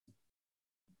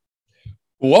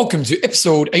Welcome to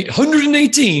episode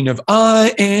 818 of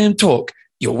I Am Talk,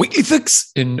 your weekly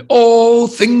fix in all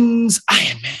things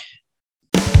Ironman.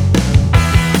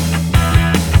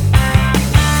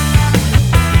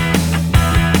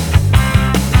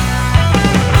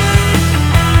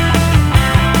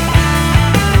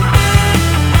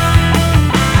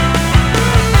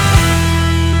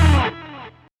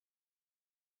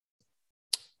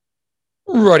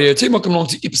 Rightio team, welcome along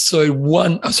to episode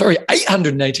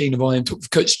 818 of I Am Talk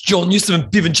with Coach John Newsom and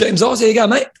Bevan James. How you going,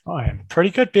 mate? I am pretty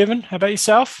good, Bevan. How about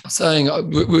yourself? Saying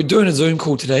we're doing a Zoom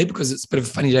call today because it's a bit of a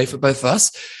funny day for both of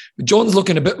us. John's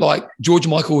looking a bit like George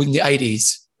Michael in the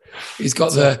 80s. He's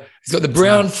got the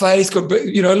brown face, got a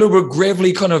little bit of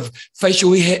gravelly kind of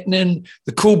facial hair happening,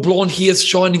 the cool blonde hair's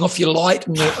shining off your light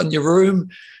in your room.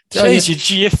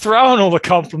 Jeez, you're throwing all the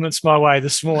compliments my way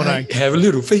this morning. Have a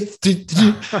little faith.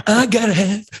 I gotta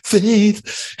have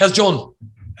faith. How's John?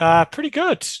 Pretty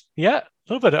good. Yeah, a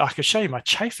little bit. I could show you my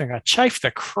chafing. I chafed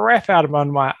the crap out of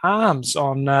my arms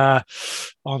on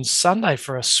Sunday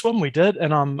for a swim we did,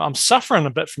 and I'm suffering a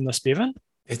bit from this, Bevan.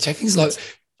 Yeah, chafing's like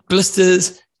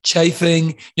blisters,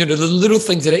 chafing, the little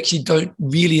things that actually don't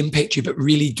really impact you, but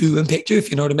really do impact you,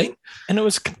 if you know what I mean. And it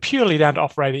was purely down to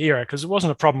operator error because it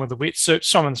wasn't a problem with the wetsuit.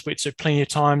 Someone's wetsuit plenty of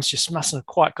times just mustn't have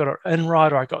quite got it in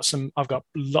right, or I've got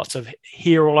lots of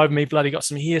hair all over me, bloody got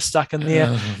some hair stuck in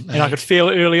there, and I could feel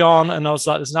it early on, and I was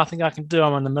like, there's nothing I can do.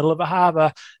 I'm in the middle of a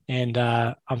harbour, and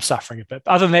I'm suffering a bit.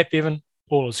 But other than that, Bevan,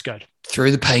 all is good.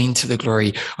 Through the pain to the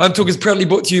glory. I'm Talk is proudly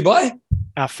brought to you by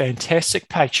our fantastic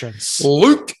patrons.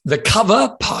 Luke, the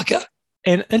cover, Parker.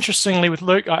 And interestingly, with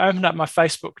Luke, I opened up my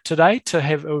Facebook today to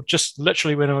have, just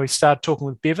literally when we started talking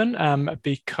with Bevan,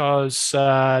 because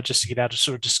just to get our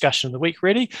sort of discussion of the week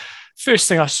ready. First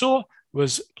thing I saw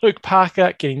was Luke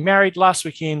Parker getting married last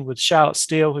weekend with Charlotte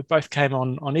Steele, who both came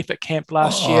on Epic Camp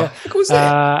last year. How cool was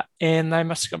that? And they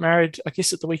must have got married, I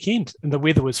guess, at the weekend. And the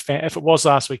weather was, if it was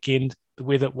last weekend, the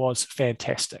weather was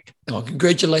fantastic. Oh,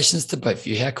 congratulations to both of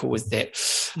you. How cool was that?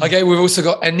 Okay, we've also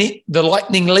got Annette, the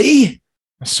Lightning Lee.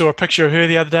 I saw a picture of her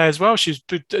the other day as well. She's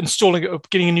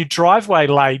getting a new driveway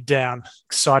laid down.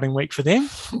 Exciting week for them.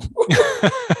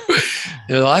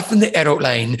 Life in the adult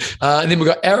lane. And then we've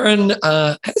got Aaron.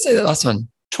 How do you say that last one?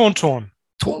 Tauntaun.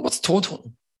 What's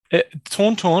Tauntaun?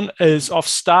 Tauntaun is off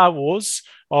Star Wars,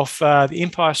 off The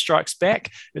Empire Strikes Back.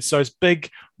 It's those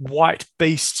big white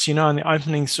beasts, in the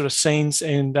opening sort of scenes.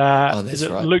 And is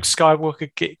it right? Luke Skywalker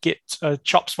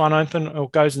chops one open or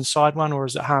goes inside one, or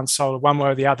is it Han Solo, one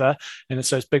way or the other? And it's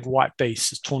those big white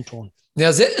beasts. It's Tauntaun. Now,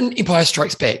 is that in Empire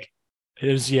Strikes Back? It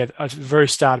is, yeah, at the very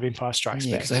start of Empire Strikes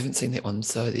Back. Because I haven't seen that one,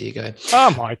 so there you go. Oh,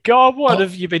 my God, what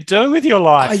have you been doing with your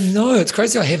life? I know, it's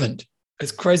crazy I haven't.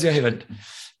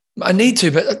 I need to,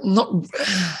 but not.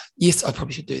 Yes, I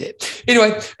probably should do that.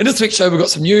 Anyway, in this week's show, we've got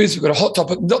some news. We've got a hot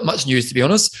topic. Not much news, to be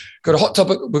honest. Got a hot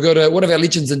topic. We've got one of our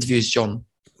Legends interviews, John.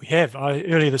 We have.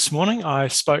 Earlier this morning, I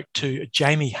spoke to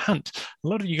Jamie Hunt. A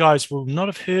lot of you guys will not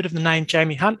have heard of the name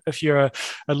Jamie Hunt. If you're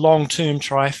a long-term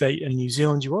triathlete in New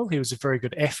Zealand, you will. He was a very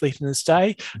good athlete in his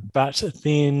day, but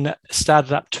then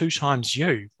started up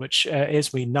 2XU, which,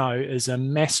 as we know, is a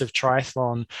massive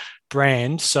triathlon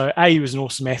brand. So A, he was an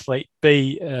awesome athlete.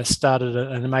 B, started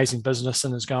an amazing business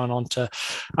and is going on to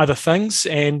other things.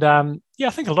 And I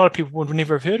think a lot of people would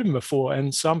never have heard of him before.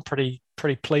 And so I'm pretty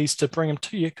pleased to bring him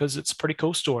to you because it's a pretty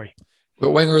cool story. We've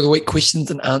got Wanger of the Week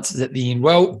questions and answers at the end.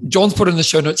 Well, John's put in the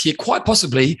show notes here, quite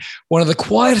possibly one of the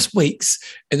quietest weeks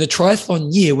in the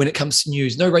triathlon year when it comes to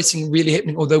news. No racing really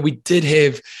happening, although we did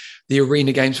have the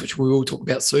Arena Games, which we will talk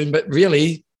about soon. But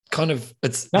really, kind of,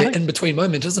 it's the in-between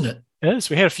moment, isn't it? It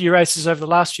is. We had a few races over the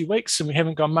last few weeks, and we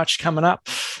haven't got much coming up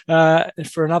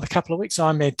for another couple of weeks.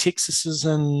 Ironman Texas is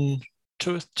in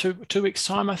two weeks'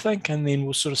 time, I think, and then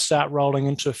we'll sort of start rolling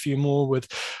into a few more with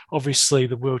obviously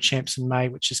the World Champs in May,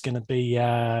 which is going to be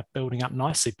building up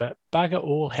nicely, but bugger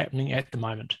all happening at the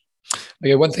moment.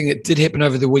 Okay, one thing that did happen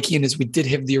over the weekend is we did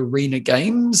have the Arena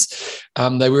Games.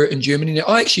 They were in Germany. Now,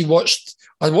 I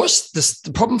watched this.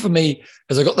 The problem for me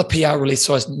is I got the PR release,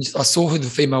 so I saw who the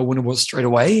female winner was straight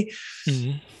away.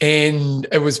 Mm-hmm. And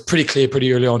it was pretty clear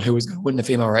pretty early on who was going to win the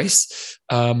female race.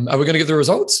 Are we going to get the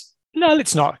results? No,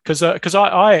 let's not, because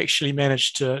I actually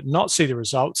managed to not see the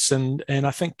results, and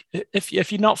I think if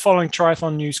you're not following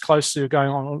triathlon news closely or going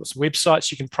on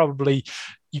websites,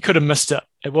 you could have missed it.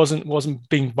 It wasn't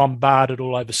being bombarded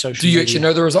all over social media. Do you actually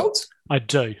know the results? I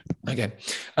do. Okay,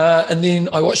 and then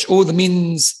I watched all the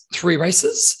men's 3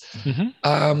 races.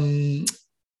 Mm-hmm.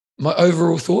 My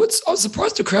overall thoughts: I was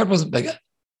surprised the crowd wasn't bigger.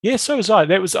 Yeah, so was I.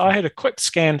 I had a quick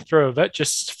scan through of it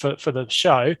just for the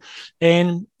show.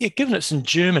 And given it's in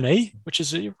Germany, which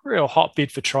is a real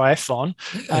hotbed for triathlon,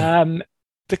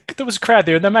 there was a crowd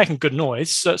there and they're making good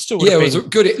noise. So it still would yeah, have it was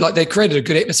good. Like they created a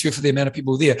good atmosphere for the amount of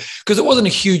people there because it wasn't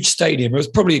a huge stadium. It was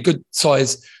probably a good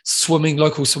size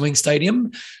local swimming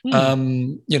stadium.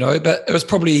 You know, but it was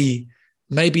probably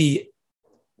maybe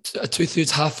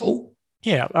 2/3 half full.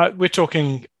 Yeah, we're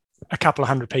talking a couple of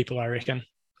hundred people, I reckon.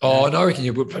 Oh, no, I reckon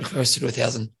you would put close to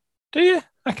 1,000. Do you?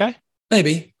 Okay.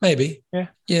 Maybe. Yeah.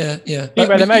 But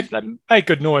Anyway, they made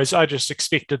good noise. I just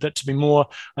expected it to be more.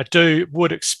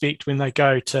 Would expect when they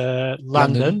go to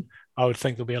London, I would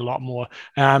think there'll be a lot more.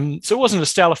 So it wasn't a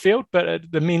stellar field, but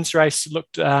the men's race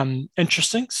looked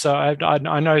interesting. So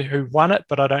I know who won it,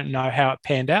 but I don't know how it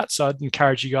panned out. So I'd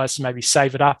encourage you guys to maybe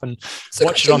save it up and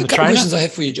watch it on the trainer. Questions I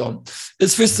have for you, John,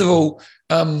 is first of all,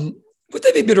 would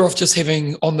they be better off just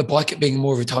having on the bike it being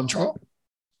more of a time trial?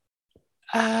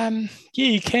 Yeah,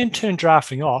 you can turn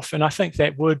drafting off, and I think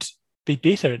that would be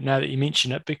better now that you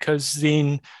mention it, because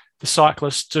then the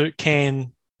cyclist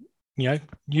can,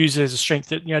 use it as a strength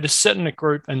that, to sit in a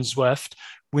group in Zwift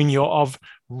when you're of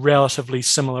relatively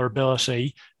similar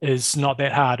ability is not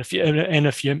that hard.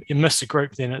 If you miss a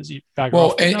group, then it's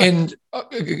well, I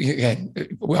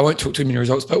won't talk too many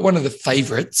results, but one of the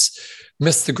favourites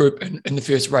missed the group in the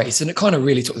first race, and it kind of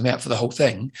really took them out for the whole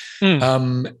thing.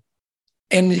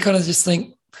 And you kind of just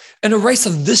think, in a race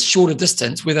of this shorter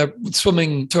distance, where they're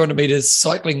swimming 200 meters,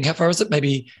 cycling, how far is it?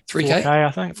 Maybe 3K? 4K,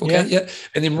 I think. 4K, yeah.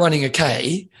 And then running a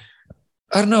K.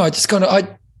 I don't know. I just kind of,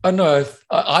 I don't know.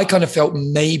 I kind of felt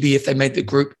maybe if they made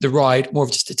the ride more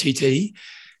of just a TT,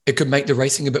 it could make the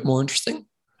racing a bit more interesting.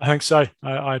 I think so.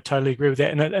 I totally agree with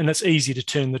that, and it's easy to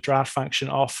turn the draft function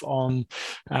off on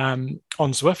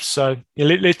Zwift. So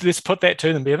let's put that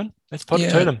to them, Bevan. Let's put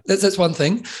it to them. That's one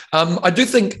thing. I do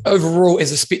think overall,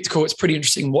 as a spectacle, it's pretty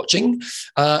interesting watching.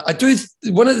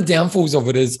 One of the downfalls of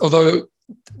it is, although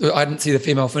I didn't see the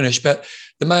female finish, but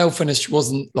the male finish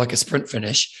wasn't like a sprint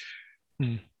finish.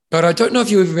 But I don't know if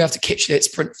you ever have to catch that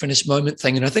sprint finish moment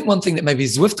thing. And I think one thing that maybe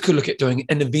Zwift could look at doing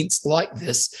in events like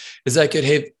this is they could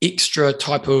have extra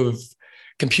type of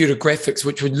computer graphics,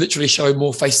 which would literally show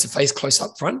more face-to-face close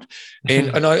up front.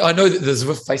 And I know that the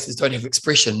Zwift faces don't have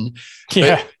expression.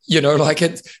 Yeah. But, like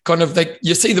it's kind of,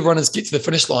 you see the runners get to the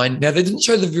finish line. Now, they didn't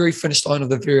show the very finish line of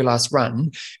the very last run.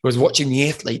 It was watching the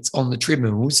athletes on the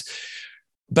treadmills.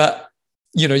 But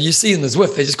you see in the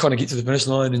Zwift, they just kind of get to the finish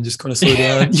line and just kind of slow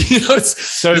down.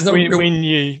 So when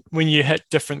you hit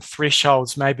different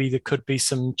thresholds, maybe there could be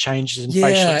some changes in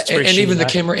facial expression. And even the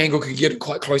camera angle could get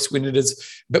quite close when it is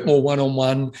a bit more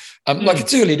one-on-one. Like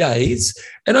it's early days.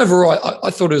 And overall, I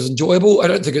thought it was enjoyable. I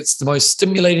don't think it's the most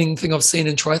stimulating thing I've seen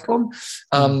in triathlon.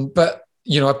 But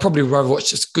I'd probably rather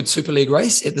watch just a good Super League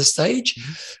race at this stage.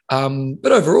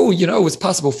 But overall, it was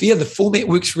passable fare. The format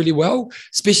works really well,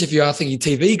 especially if you are thinking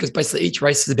TV, because basically each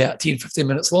race is about 10, 15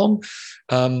 minutes long.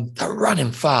 They're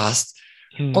running fast.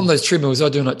 On those treadmills, they're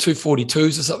doing like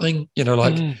 242s or something,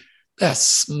 they're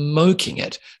smoking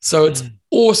it. So it's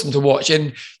awesome to watch.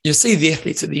 And you see the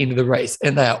athletes at the end of the race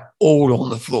and they are all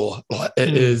on the floor. Like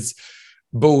it is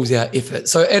balls out effort.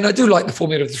 So, and I do like the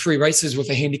format of the 3 races with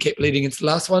a handicap leading into the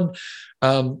last one.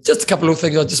 Just a couple of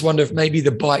things. I just wonder if maybe the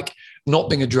bike not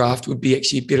being a draft would be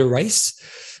actually a better race.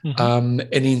 And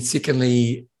then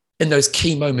secondly, in those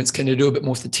key moments, can you do a bit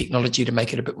more with the technology to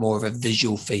make it a bit more of a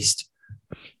visual feast?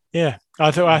 Yeah,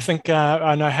 I think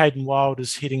I know Hayden Wild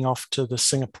is heading off to the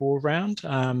Singapore round.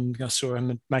 I saw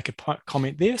him make a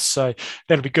comment there, so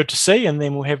that'll be good to see. And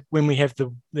then when we have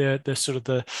the sort of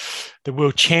the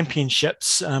World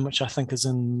Championships, which I think is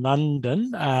in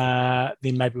London,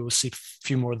 then maybe we'll see a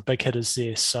few more of the big hitters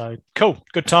there. So cool,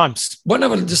 good times. One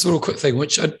other just a little quick thing,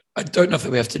 which I don't know if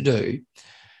we have to do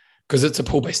because it's a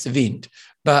pool-based event,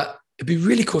 but it'd be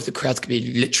really cool if the crowds could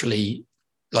be literally.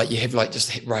 Like you have like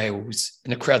just hit rails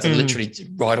and the crowds are literally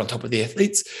right on top of the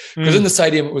athletes. Because in the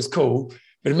stadium it was cool.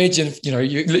 But imagine if,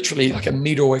 you're literally like a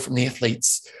meter away from the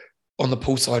athletes on the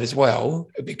pool side as well.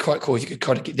 It'd be quite cool if you could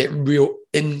kind of get that real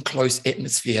in-close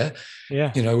atmosphere,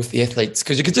 with the athletes.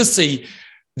 Because you could just see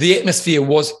the atmosphere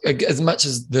was, as much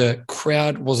as the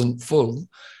crowd wasn't full,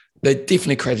 they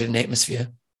definitely created an atmosphere.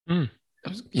 Nice.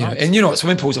 And what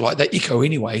swimming pools are like, they echo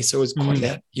anyway. So it was quite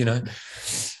loud,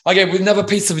 Okay, with another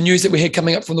piece of news that we had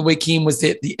coming up from the weekend was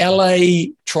that the LA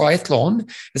Triathlon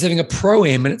is having a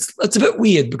pro-am, and it's a bit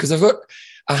weird because I've got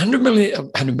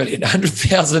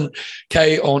 100,000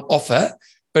 K on offer,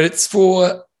 but it's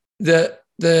for the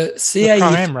CAE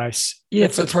pro-am race. Yeah,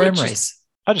 for the pro-am race.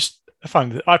 I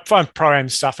find pro-am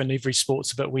stuff in every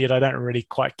sport's a bit weird. I don't really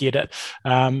quite get it.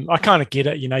 I kind of get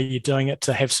it. You're doing it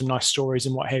to have some nice stories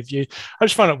and what have you. I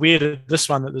just find it weird this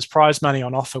one that there's prize money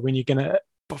on offer when you're going to.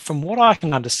 But from what I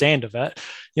can understand of it,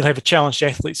 you'll have a Challenged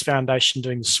Athletes Foundation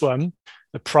doing the swim.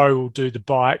 the pro will do the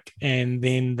bike, and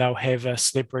then they'll have a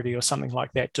celebrity or something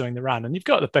like that doing the run. And you've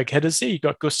got the big hitters there. You've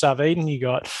got Gustav Iden, you've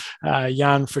got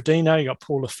Jan Frodeno, you've got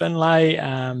Paula Finlay,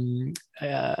 and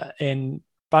a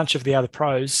bunch of the other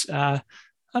pros. I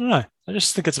don't know. I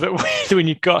just think it's a bit weird when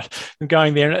you've got them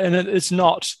going there, and it's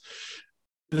not.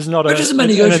 There's not. Where does the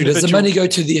money go to? Does the money go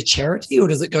to their charity, or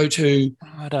does it go to?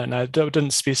 I don't know. It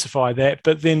didn't specify that,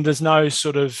 but then there's no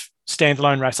sort of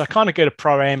standalone race. I kind of get a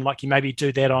pro-am, like you maybe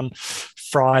do that on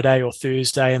Friday or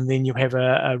Thursday, and then you have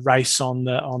a race on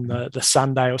the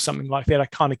Sunday or something like that. I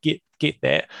kind of get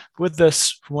that. With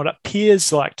this, from what it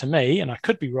appears like to me, and I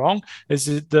could be wrong,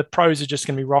 is the pros are just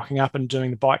going to be rocking up and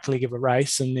doing the bike leg of a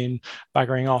race and then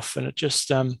buggering off, and it just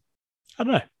I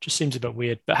don't know, just seems a bit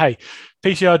weird. But hey,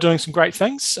 PTO are doing some great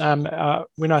things.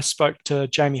 When I spoke to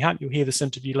Jamie Hunt, you'll hear this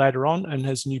interview later on in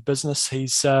his new business.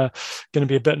 He's going to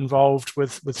be a bit involved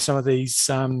with some of these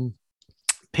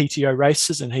PTO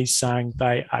races, and he's saying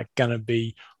they are going to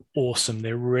be awesome.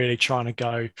 They're really trying to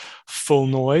go full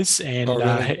noise, and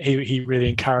he really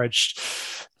encouraged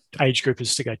age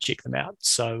groupers to go check them out.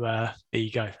 So there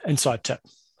you go, inside tip.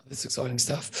 That's exciting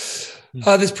stuff.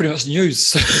 That's pretty much news.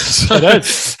 So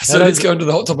let's go into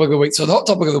the hot topic of the week. So the hot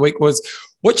topic of the week was,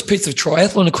 which piece of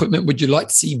triathlon equipment would you like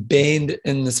to see banned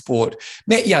in the sport?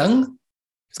 Matt Young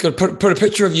has got to put a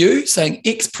picture of you saying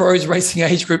ex-pros racing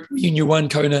age group Union 1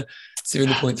 Kona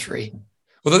 70.3.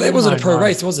 Although that wasn't a pro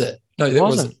race, was it? No, that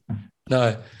wasn't.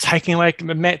 No. Taking away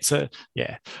Matt's I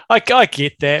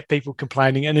get that, people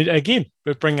complaining. And again,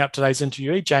 we're bringing up today's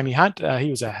interviewee, Jamie Hunt.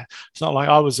 It's not like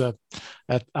I was a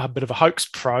bit of a hoax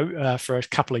pro for a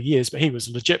couple of years, but he was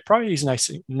a legit pro. He's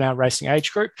now racing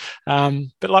age group.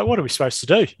 But like, what are we supposed to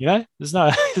do? You know,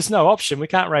 there's no option. We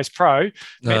can't race pro. No.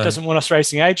 Matt doesn't want us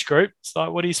racing age group. It's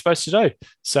like, what are you supposed to do?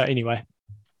 So anyway,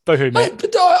 boo-hoo, Matt.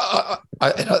 But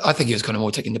I think he was kind of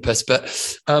more taking the piss,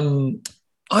 but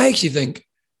I actually think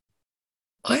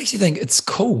it's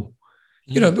cool,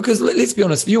 because let's be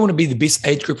honest, if you want to be the best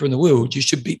age grouper in the world, you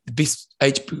should be the best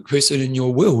age person in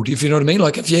your world, if you know what I mean.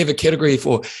 Like if you have a category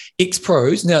for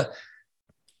ex-pros, now,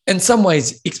 in some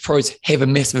ways, ex-pros have a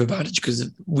massive advantage because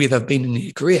of where they've been in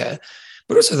their career,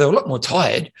 but also they're a lot more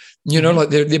tired, like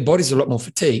their bodies are a lot more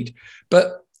fatigued.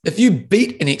 But if you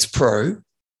beat an ex-pro,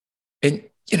 and,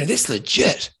 that's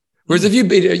legit. Whereas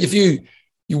if you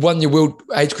won your world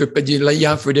age group, but Jan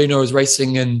Frodeno was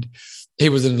racing and he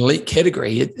was an elite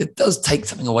category, it does take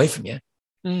something away from you.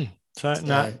 No,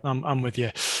 I'm with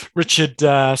you. Richard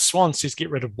Swan says get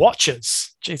rid of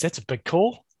watches. Geez, that's a big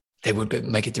call. That would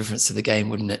make a difference to the game,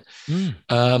 wouldn't it?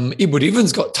 Edward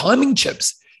Evans got timing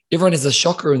chips. Everyone has a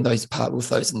shocker with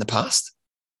those in the past.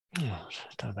 I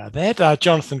don't know about that.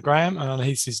 Jonathan Graham,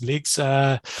 he says legs.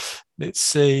 Let's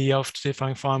see. I'll see if I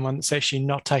can find one that's actually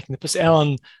not taking the piss.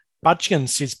 Alan Budgkin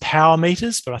says power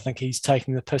meters, but I think he's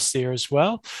taking the piss there as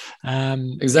well.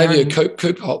 Xavier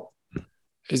Coop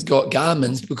has got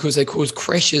Garmin's because they cause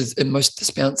crashes in most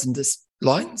dismounts and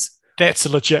lines. That's a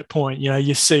legit point.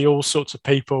 You see all sorts of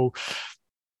people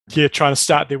trying to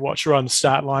start their watch on the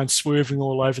start line, swerving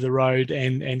all over the road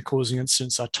and causing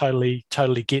incidents. I totally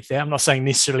get that. I'm not saying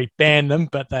necessarily ban them,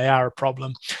 but they are a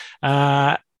problem.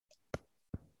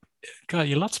 God,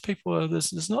 lots of people.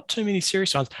 There's not too many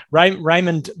serious ones.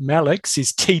 Raymond Malik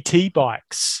says TT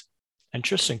bikes.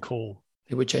 Interesting call.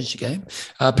 It would change the game.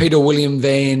 Peter William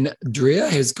Van Dreer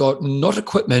has got not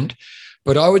equipment,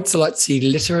 but I would like to see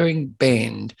littering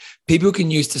banned. People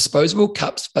can use disposable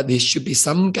cups, but there should be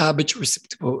some garbage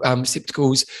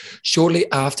receptacles shortly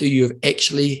after you have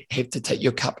actually have to take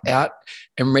your cup out,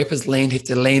 and wrappers have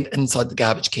to land inside the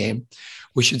garbage can.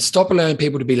 We should stop allowing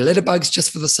people to be litter bugs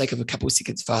just for the sake of a couple of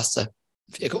seconds faster.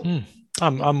 Vehicle.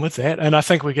 I'm with that. And I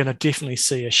think we're going to definitely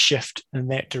see a shift in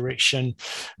that direction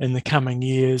in the coming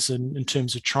years in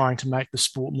terms of trying to make the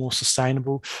sport more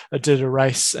sustainable. I did a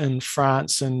race in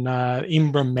France in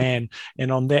Embrun,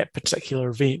 and on that particular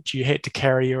event, you had to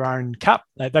carry your own cup.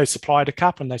 They supplied a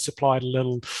cup and they supplied a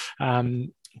little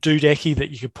doodacky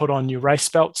that you could put on your race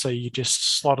belt, so you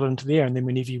just slot it into there, and then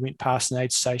whenever you went past an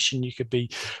aid station you could be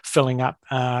filling up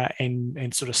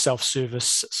and sort of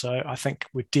self-service. So I think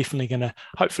we're definitely going to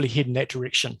hopefully head in that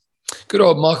direction. Good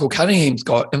old Michael Cunningham's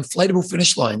got inflatable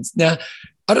finish lines. Now,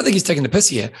 I don't think he's taking the piss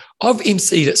here. I've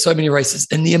emceed at so many races,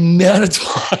 and the amount of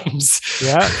times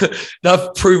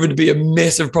they've proven to be a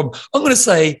massive problem. I'm going to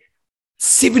say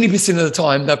 70% of the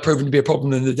time they've proven to be a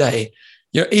problem in the day.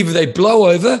 Either they blow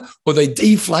over or they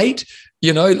deflate,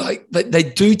 like they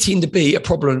do tend to be a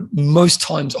problem most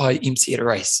times I MC at a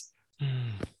race.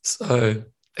 So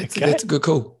that's a good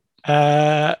call.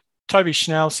 Toby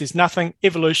Schnell says nothing.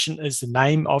 Evolution is the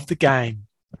name of the game.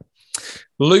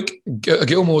 Luke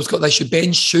Gilmore's got, they should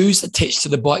ban shoes attached to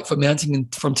the bike for mounting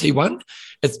from T1.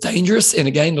 It's dangerous, and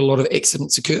again, a lot of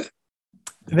accidents occur.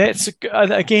 That's,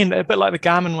 again, a bit like the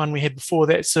Garmin one we had before.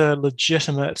 That's a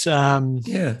legitimate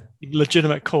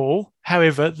call.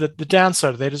 However, the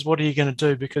downside of that is, what are you going to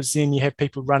do? Because then you have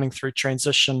people running through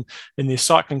transition in their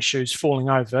cycling shoes, falling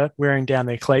over, wearing down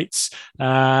their cleats.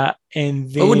 And then,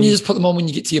 but wouldn't you just put them on when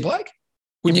you get to your bike?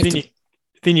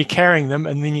 Then you're carrying them,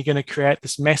 and then you're going to create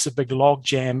this massive big log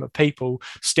jam of people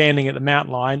standing at the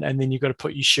mountain line, and then you've got to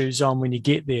put your shoes on when you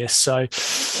get there. So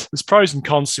there's pros and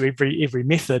cons to every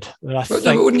method.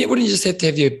 Wouldn't you just have to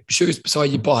have your shoes beside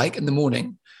your bike in the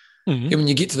morning? Mm-hmm. And when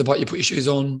you get to the bike, you put your shoes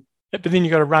on. But then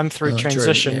you've got to run through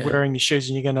transition wearing your shoes,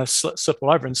 and you're going to slip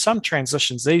all over. And some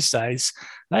transitions these days,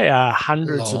 they are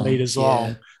hundreds of meters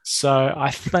long. So I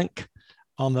think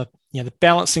on the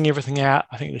balancing everything out,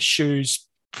 I think the shoes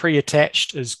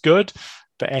pre-attached is good,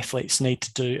 but athletes need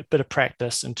to do a bit of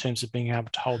practice in terms of being able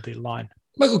to hold their line.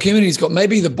 Michael Kennedy's got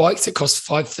maybe the bikes that cost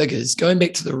 5 figures, going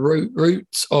back to the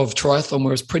roots of triathlon,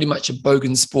 where it's pretty much a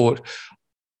bogan sport.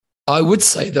 I would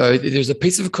say, though, that there's a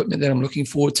piece of equipment that I'm looking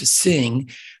forward to seeing.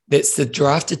 That's the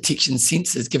draft detection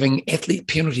sensors, giving athlete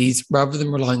penalties rather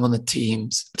than relying on the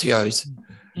TOs.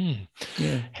 Mm.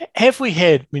 Yeah. Have we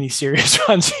had many serious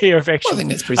ones here? Of actually, I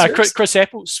think that's pretty serious. Chris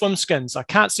Apple, swim skins. I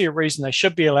can't see a reason they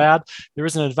should be allowed. There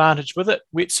is an advantage with it.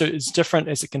 Wetsuit is different,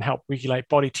 as it can help regulate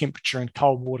body temperature in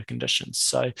cold water conditions.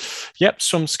 So,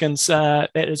 swim skins. That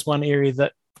is one area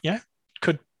that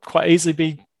could quite easily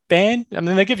be banned. I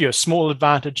mean, they give you a small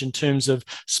advantage in terms of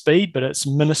speed, but it's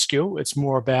minuscule. It's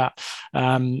more about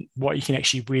what you can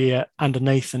actually wear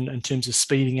underneath in terms of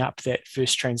speeding up that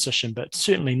first transition, but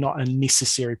certainly not a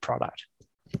necessary product.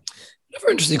 Another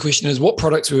interesting question is, what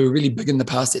products were really big in the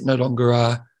past that no longer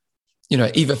are,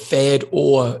 either fad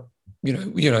or,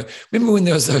 remember when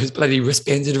there was those bloody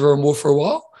wristbands that everyone wore for a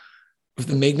while with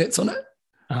the magnets on it?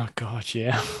 Oh God,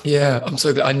 yeah. Yeah, I'm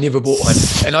so glad I never bought one,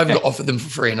 and I even got offered them for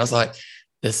free, and I was like,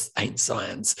 this ain't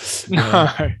science. No.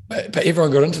 But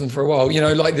everyone got into them for a while.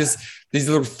 Like there's these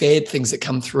little fad things that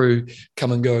come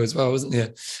and go as well, isn't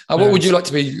there? What would you like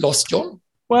to be lost, John?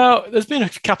 Well, there's been a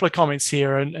couple of comments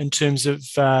here in terms of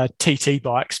TT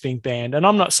bikes being banned. And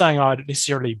I'm not saying I'd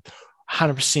necessarily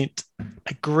 100%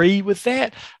 agree with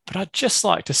that, but I'd just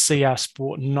like to see our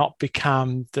sport not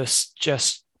become this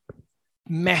just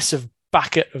massive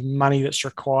bucket of money that's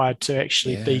required to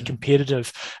actually be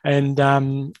competitive. And I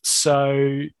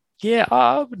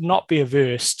would not be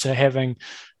averse to having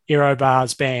aero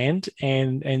bars banned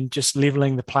and just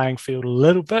leveling the playing field a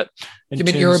little bit. Do you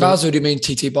mean aero bars or do you mean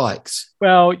TT bikes?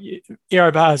 Well,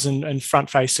 aero bars and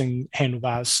front-facing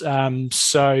handlebars. And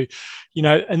the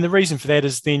reason for that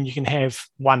is then you can have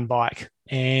one bike.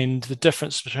 And the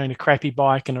difference between a crappy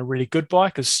bike and a really good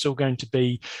bike is still going to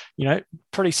be,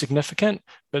 pretty significant.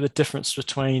 But the difference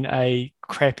between a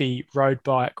crappy road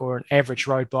bike or an average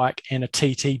road bike and a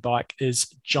TT bike is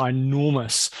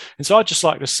ginormous. And so I'd just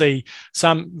like to see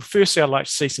firstly, I'd like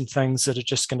to see some things that are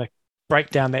just going to break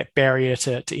down that barrier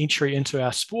to entry into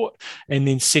our sport. And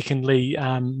then secondly,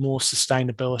 more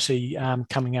sustainability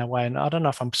coming our way. And I don't know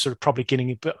if I'm sort of probably getting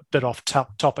a bit off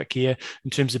topic here in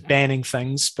terms of banning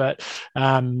things, but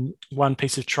one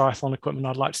piece of triathlon equipment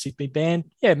I'd like to see be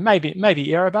banned. Yeah,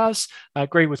 maybe aero bars. I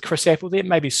agree with Chris Apple there.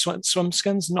 Maybe swim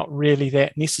skins, not really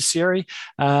that necessary.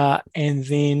 And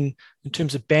then in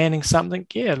terms of banning something,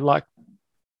 like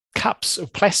cups or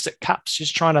plastic cups,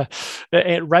 just trying to,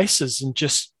 at races and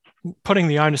just putting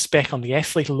the onus back on the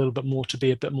athlete a little bit more to be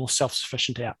a bit more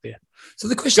self-sufficient out there. So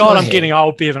the question, I'm getting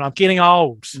old, Bevan. I'm getting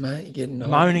old. Mate, you're getting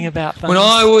old. Moaning about things. When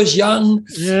I was young,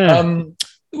 the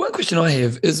one question I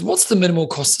have is, what's the minimal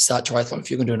cost to start triathlon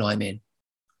if you're going to do an Ironman?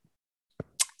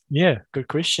 Yeah, good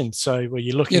question. So, were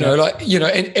you looking,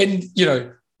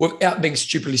 without being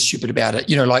stupidly stupid about it,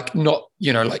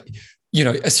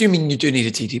 assuming you do need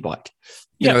a TT bike,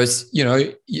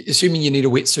 assuming you need a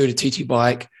wetsuit, a TT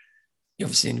bike. You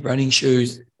obviously need running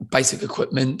shoes, basic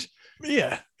equipment.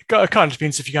 Yeah, it kind of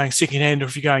depends if you're going secondhand or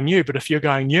if you're going new. But if you're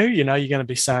going new, you're going to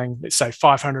be saying, let's say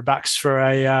 $500 for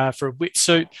a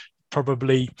wetsuit,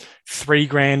 probably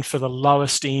 $3,000 for the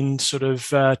lowest end sort of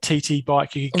TT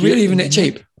bike you could get. Really, even that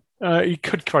cheap? You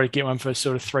could probably get one for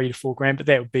sort of $3,000 to $4,000, but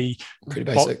that would be pretty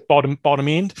basic. Bottom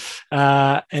end.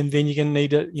 And then you're going to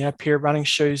need a pair of running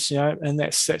shoes, and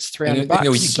that's $300.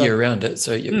 And you gear around it.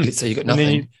 So let's say you got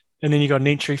nothing. And then you got an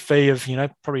entry fee of,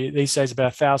 probably these days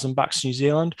about $1,000 New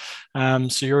Zealand.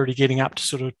 So you're already getting up to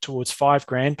sort of towards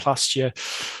 $5,000 plus your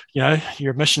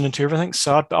admission into everything.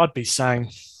 So I'd be saying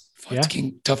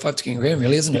Top 5 to 10 grand,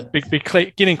 really, isn't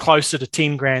it? Getting closer to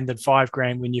 10 grand than 5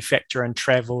 grand when you factor in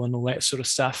travel and all that sort of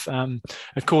stuff.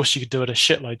 Of course, you could do it a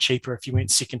shitload cheaper if you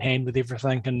went secondhand with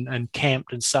everything and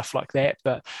camped and stuff like that.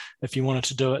 But if you wanted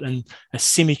to do it in a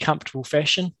semi-comfortable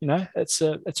fashion, it's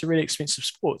a really expensive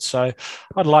sport. So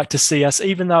I'd like to see us,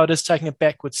 even though it is taking a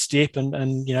backward step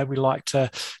and we like to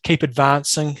keep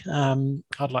advancing,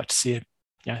 I'd like to see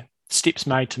steps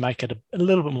made to make it a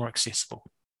little bit more accessible.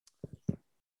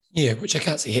 Yeah, which I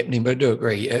can't see happening, but I do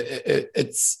agree.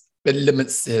 It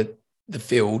limits the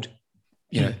field.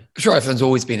 Triathlon's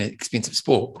always been an expensive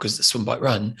sport because it's swim, bike,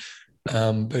 run.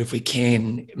 But if we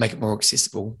can make it more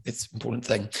accessible, it's an important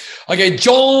thing. Okay,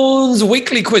 John's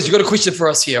weekly quiz. You got a question for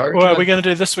us here? Well, we're going to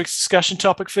do this week's discussion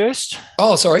topic first.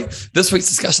 Oh, sorry. This week's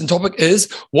discussion topic is: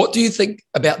 what do you think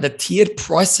about the tiered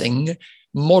pricing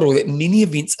model that many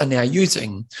events are now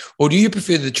using, or do you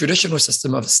prefer the traditional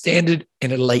system of a standard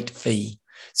and a late fee?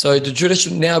 So the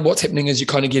tradition now, what's happening is you're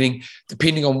kind of getting,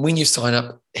 depending on when you sign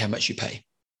up, how much you pay.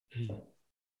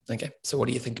 Okay, so what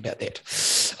do you think about that?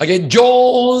 Okay,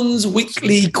 John's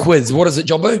weekly quiz. What is it,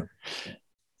 Jumbo?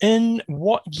 In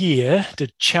what year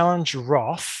did Challenge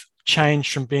Roth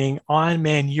change from being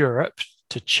Ironman Europe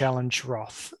to Challenge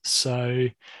Roth? So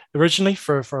originally,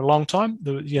 for a long time,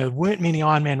 there weren't many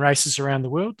Ironman races around the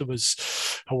world. There was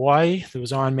Hawaii, there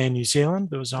was Ironman New Zealand,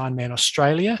 there was Ironman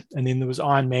Australia, and then there was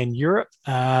Ironman Europe,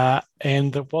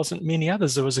 and there wasn't many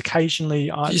others. There was occasionally...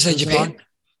 Did you say Japan?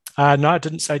 No, I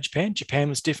didn't say Japan. Japan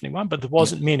was definitely one, but there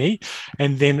wasn't many.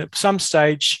 And then at some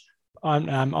stage,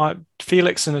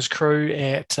 Felix and his crew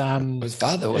at his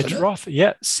father, wasn't it? Roth,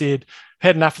 said,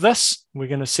 had enough of this. We're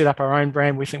going to set up our own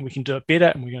brand. We think we can do it better,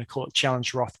 and we're going to call it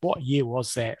Challenge Roth. What year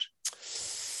was that?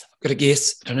 I've got a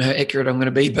guess. I don't know how accurate I'm going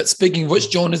to be, but speaking of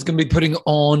which, John is going to be putting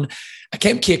on a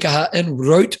Camp Kia Kaha in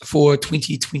Roth for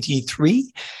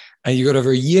 2023. You've got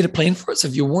over a year to plan for it. So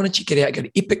if you want to check it out, go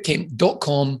to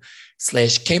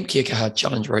epiccamp.com/Camp Kia Kaha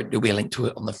Challenge Roth. There'll be a link to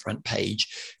it on the front page.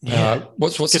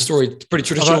 What's the story? Pretty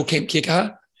traditional Camp Kia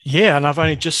Kaha? Yeah, and I've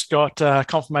only just got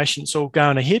confirmation it's all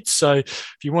going ahead. So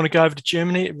if you want to go over to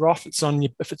Germany, Roth,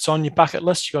 if it's on your bucket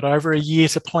list, you've got over a year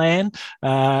to plan.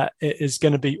 It is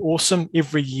going to be awesome.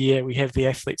 Every year we have the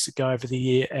athletes that go over the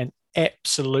year and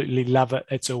absolutely love it.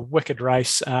 It's a wicked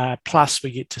race. Plus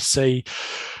we get to see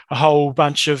a whole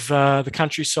bunch of the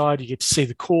countryside. You get to see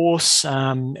the course,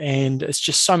 and it's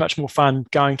just so much more fun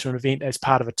going to an event as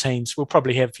part of a team. So we'll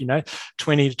probably have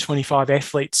 20 to 25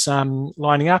 athletes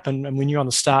lining up, and when you're on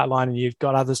the start line and you've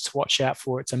got others to watch out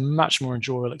for, it's a much more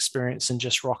enjoyable experience than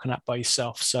just rocking up by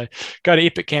yourself. So go to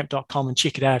epiccamp.com and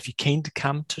check it out if you're keen to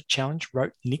come to Challenge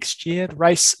Roth next year. The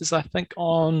race is, I think,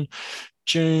 on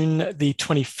June the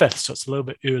 25th, so it's a little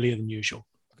bit earlier than usual.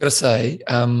 I've got to say,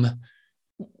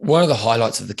 one of the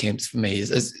highlights of the camps for me is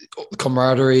the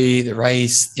camaraderie, the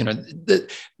race.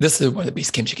 This is one of the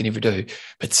best camps you can ever do.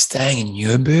 But staying in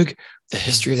Nuremberg, the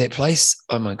history of that place,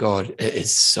 oh my God, it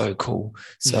is so cool.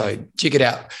 So check it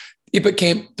out.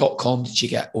 epiccamp.com to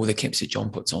check out all the camps that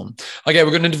John puts on. Okay, we're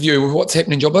going to interview with what's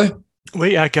happening, Jobbo.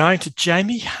 We are going to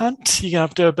Jamie Hunt. You're going to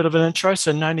have to do a bit of an intro,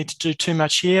 so no need to do too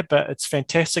much here, but it's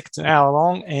fantastic. It's an hour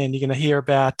long, and you're going to hear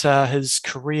about his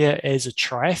career as a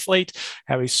triathlete,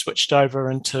 how he switched over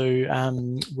into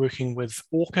working with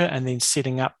Orca and then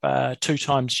setting up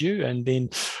 2XU, and then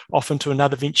off into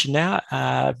another venture now.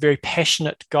 Very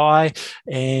passionate guy,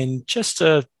 and just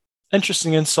a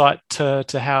interesting insight to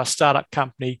how a startup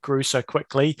company grew so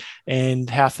quickly and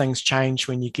how things change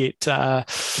when you get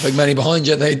big money behind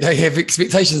you. They have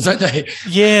expectations, don't they?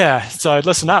 Yeah. So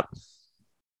listen up.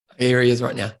 Here he is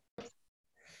right now.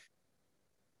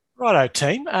 Righto,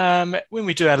 team. When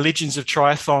we do our Legends of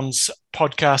Triathlons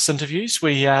podcast interviews,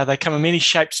 they come in many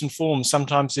shapes and forms.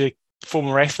 Sometimes they're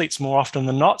former athletes, more often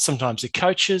than not. Sometimes they're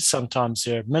coaches, sometimes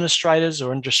they're administrators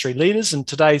or industry leaders. And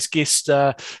today's guest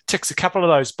ticks a couple of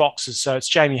those boxes. So it's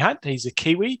Jamie Hunt. He's a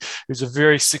Kiwi who's a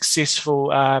very successful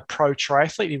pro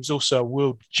triathlete. He was also a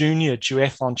world junior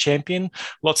duathlon champion.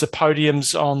 Lots of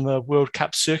podiums on the World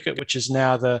Cup circuit, which is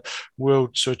now the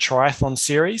World sort of Triathlon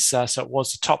Series. So it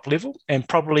was the top level, and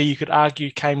probably you could argue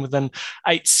came within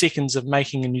 8 seconds of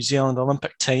making a New Zealand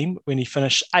Olympic team when he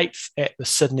finished 8th at the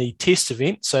Sydney Test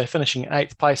event. So finishing in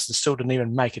 8th place and still didn't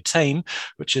even make a team,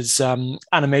 which is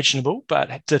unimaginable, but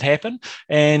it did happen.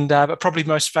 And but probably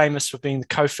most famous for being the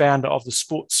co-founder of the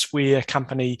sportswear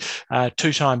company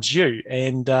 2XU,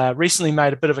 and recently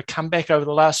made a bit of a comeback over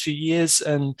the last few years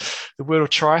in the world of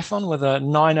triathlon with a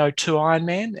 902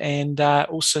 Ironman, and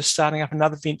also starting up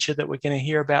another venture that we're going to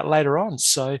hear about later on.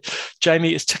 So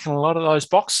Jamie is ticking a lot of those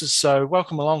boxes. So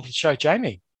welcome along to the show,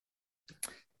 Jamie.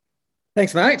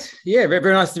 Thanks, mate. Yeah,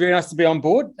 very nice to be on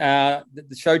board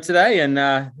the show today,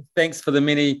 and thanks for the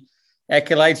many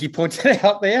accolades you pointed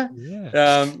out there.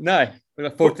 Yeah. No, we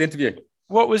look forward to the interview.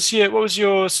 What was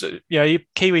your you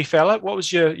Kiwi fella? What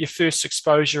was your first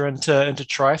exposure into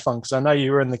triathlon? Because I know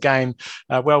you were in the game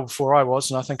well before I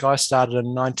was, and I think I started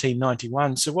in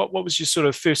 1991. So what was your sort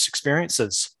of first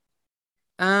experiences?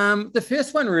 The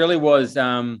first one really was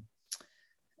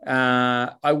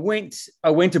I went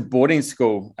to boarding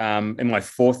school in my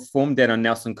fourth form down on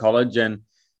Nelson College, and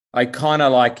I kind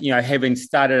of having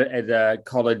started at a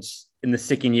college in the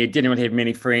second year, didn't really have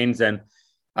many friends, and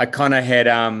I kind of had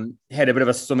a bit of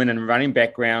a swimming and running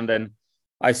background, and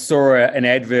I saw an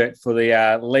advert for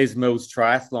the Les Mills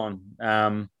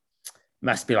Triathlon.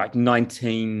 Must be like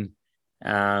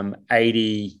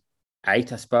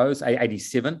 1988, I suppose,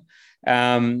 87.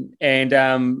 And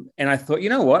I thought, you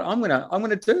know what, I'm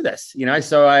gonna do this,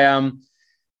 So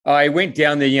I went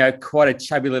down there, quite a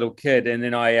chubby little kid, and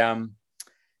then I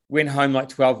went home like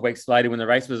 12 weeks later when the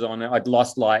race was on. I'd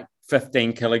lost like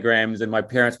 15 kilograms, and my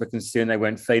parents were concerned they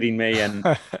weren't feeding me, and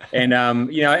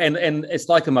and it's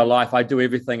like in my life, I do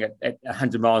everything at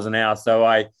 100 miles an hour, so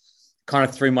I kind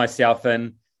of threw myself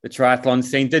in the triathlon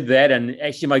scene, did that, and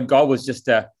actually my goal was just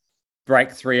to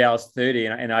break 3 hours 30,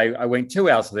 and I went 2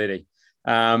 hours 30.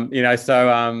 So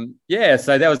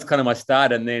that was kind of my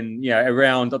start. And then,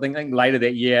 around, I think later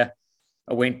that year,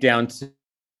 I went down to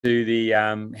the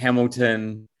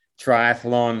Hamilton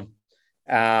Triathlon.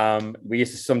 We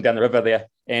used to swim down the river there.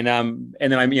 And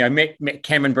then I met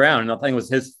Cameron Brown, and I think it was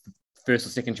his first or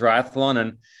second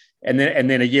triathlon. And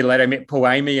then a year later, I met Paul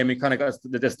Amy, and we kind of got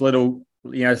this little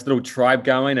tribe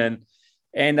going. And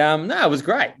no, it was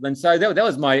great. And so that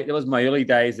was my early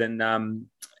days. And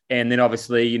then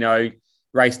obviously,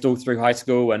 raced all through high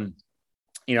school, and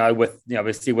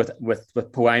obviously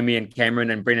with Paul Amy and Cameron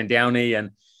and Brendan Downey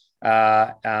and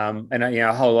a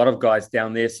whole lot of guys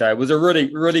down there. So it was a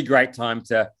really, really great time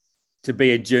to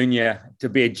be a junior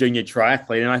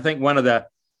triathlete. And I think one of the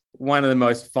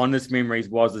most fondest memories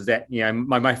was that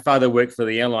my father worked for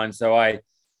the airline, so I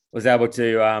was able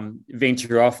to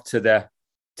venture off to the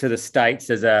States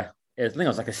as I think I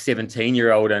was like a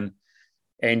 17-year-old, and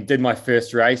did my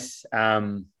first race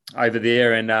over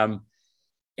there, and I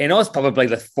was probably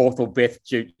the fourth or fifth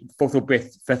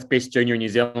best junior in New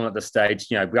Zealand at the stage.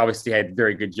 We obviously had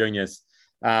very good juniors.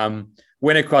 Went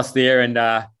across there and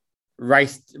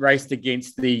raced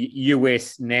against the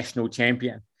US national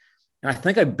champion, and I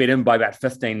think I beat him by about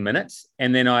 15 minutes.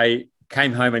 And then I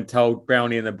came home and told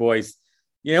Brownie and the boys,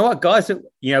 you know what, guys,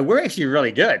 we're actually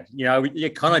really good. We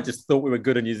kind of just thought we were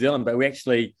good in New Zealand, but we're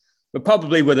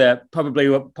probably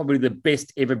the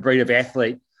best ever breed of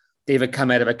athlete to ever come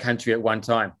out of a country at one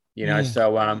time.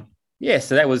 So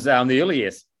that was the early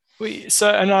years.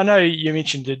 And I know you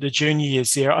mentioned the junior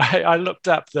years there. I looked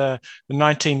up the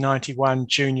 1991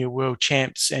 Junior World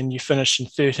Champs, and you finished in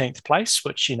 13th place,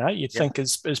 which you'd think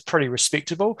is pretty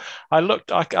respectable. I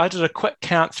did a quick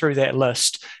count through that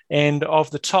list, and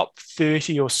of the top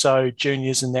 30 or so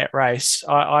juniors in that race,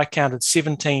 I counted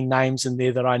 17 names in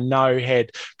there that I know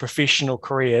had professional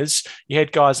careers. You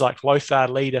had guys like Lothar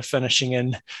Leder finishing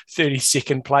in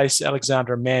 32nd place,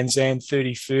 Alexandra Manzan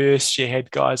 31st. You had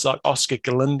guys like Oscar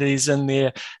Galindez in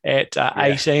there at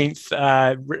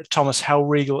 18th, Thomas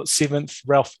Hellriegel at 7th,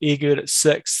 Ralph Eggert at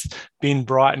 6th, Ben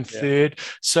Brighton 3rd.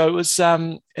 So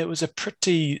it was a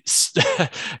pretty,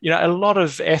 a lot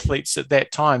of athletes at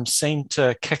that time seemed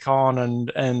to kick on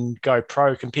and go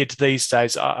pro compared to these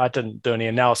days. I didn't do any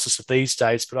analysis of these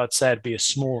days, but I'd say it'd be a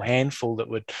small handful that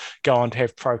would go on to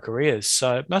have pro careers.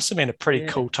 So it must have been a pretty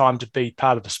cool time to be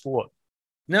part of the sport.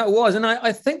 No, it was. And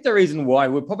I think the reason why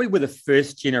we're probably the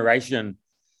first generation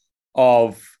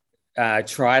of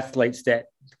triathletes that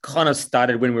kind of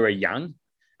started when we were young.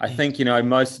 I think,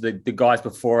 most of the guys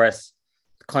before us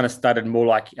kind of started more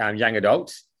like young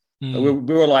adults. We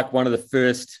were like one of the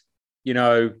first,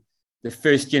 the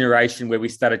first generation where we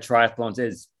started triathlons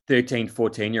as 13,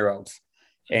 14-year-olds.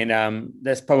 And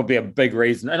that's probably a big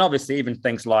reason. And obviously even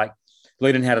things like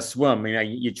learning how to swim.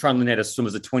 You try and learn how to swim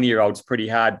as a 20-year-old is pretty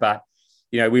hard, but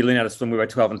we learned how to swim when we were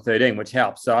 12 and 13, which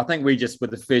helps. So I think we just were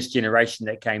the first generation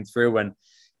that came through, and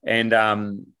it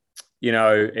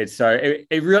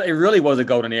really was a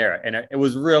golden era, and it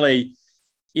was really,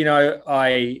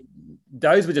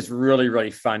 those were just really,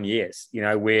 really fun years,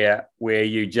 where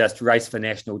you just raced for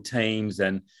national teams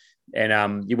and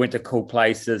you went to cool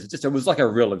places. It was like a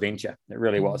real adventure. It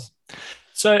really was.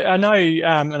 So I know,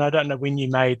 and I don't know when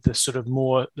you made the sort of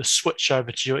the switch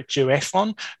over to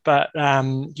duathlon, but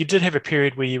you did have a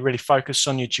period where you really focused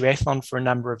on your duathlon for a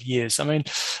number of years. I mean,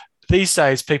 these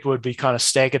days people would be kind of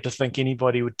staggered to think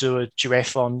anybody would do a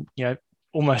duathlon,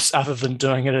 almost other than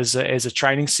doing it as a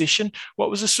training session. What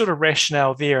was the sort of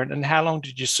rationale there, and how long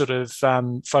did you sort of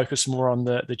focus more on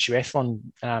the duathlon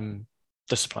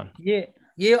discipline? Yeah.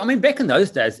 I mean, back in those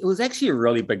days, it was actually a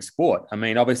really big sport. I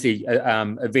mean, obviously,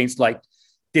 events like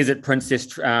Desert Princess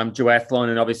duathlon,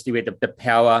 and obviously we had the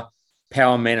Power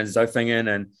Man and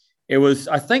Zofingen, and it was.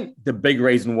 I think the big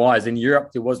reason why is in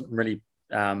Europe there wasn't really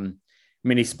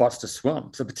many spots to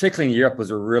swim. So particularly in Europe was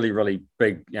a really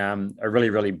big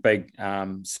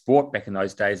sport back in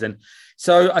those days. And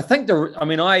so I think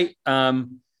I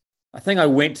think I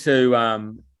went to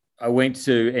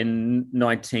in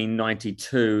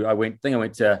 1992. I went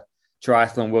to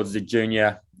Triathlon Worlds as a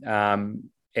junior, and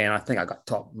I think I got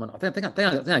top. I think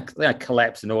I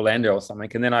collapsed in Orlando or something.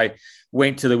 And then I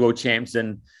went to the World Champs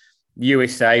in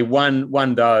USA,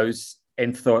 won those,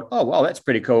 and thought, oh wow, that's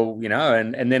pretty cool,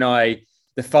 And then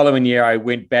the following year I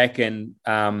went back and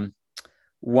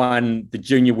won the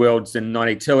Junior Worlds in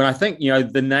 '92. And I think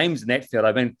the names in that field.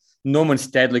 I mean, Norman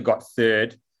Stadler got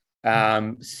third.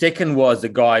 Second was a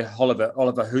guy, Oliver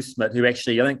Hoosmit, who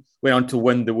actually I think went on to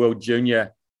win the World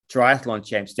Junior Triathlon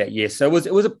Champs that year. So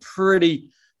it was a pretty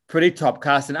top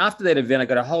cast. And after that event, I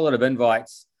got a whole lot of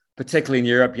invites, particularly in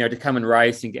Europe, to come and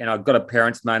race, and I got a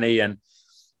parent's money, and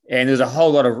there's a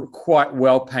whole lot of quite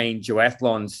well-paying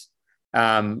duathlons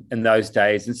in those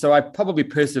days. And so I probably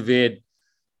persevered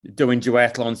doing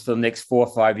duathlons for the next 4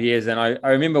 or 5 years. And I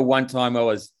remember one time I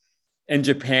was in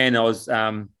Japan. I was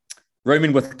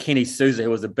rooming with Kenny Souza, who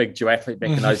was a big duathlete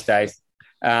back in those days.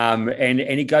 And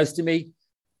he goes to me,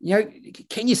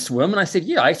 can you swim? And I said,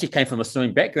 yeah, I actually came from a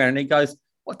swimming background. And he goes,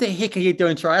 what the heck are you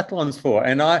doing triathlons for?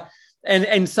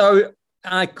 And so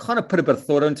I kind of put a bit of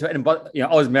thought into it. And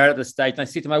I was married at the stage, and I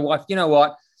said to my wife, you know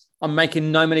what? I'm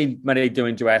making no money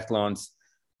doing duathlons.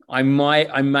 I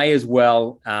may as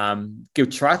well give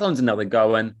triathlons another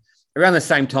go. And around the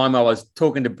same time, I was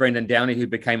talking to Brendan Downey, who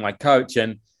became my coach,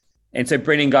 and so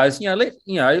Brendan goes,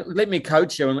 let me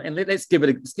coach you, and let's give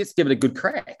it a good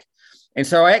crack. And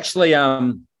so I actually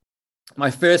my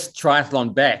first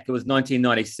triathlon back, it was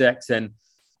 1996, and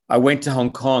I went to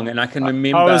Hong Kong, and I can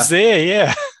remember I was there,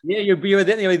 yeah. Yeah, you were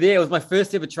there. It was my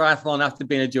first ever triathlon after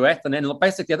being a duathlon. And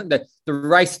basically, I think the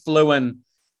race flew in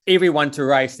everyone to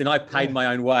race, and I paid my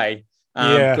own way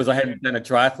because I hadn't done a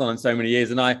triathlon in so many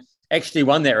years. And I actually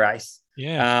won that race.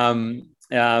 Yeah. And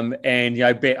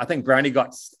I think Brownie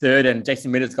got third, and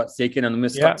Jason Meadows got second, and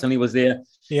Miss Scott Tinley was there.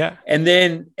 Yeah. And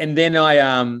then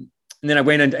I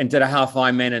went and did a half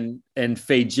Ironman in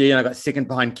Fiji, and I got second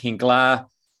behind Ken Glar,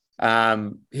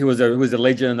 who was a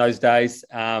legend in those days.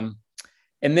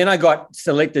 And then I got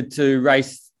selected to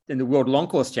race in the World Long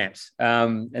Course Champs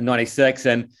in '96,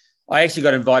 and I actually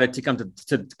got invited to come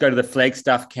to go to the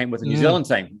Flagstaff camp with the New Zealand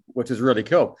team, which was really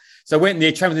cool. So I went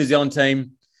there, trained with the New Zealand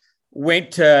team,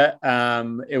 went to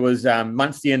it was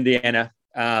Muncie, Indiana,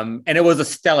 and it was a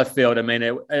stellar field. I mean,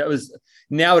 it was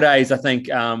nowadays I think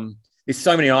there's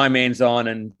so many Ironmans on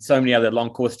and so many other long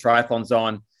course triathlons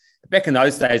on. Back in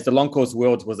those days, the Long Course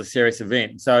Worlds was a serious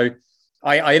event. So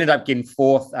I ended up getting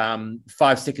fourth, 5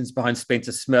 seconds behind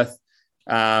Spencer Smith.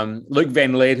 Luke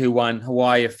Van Leerd, who won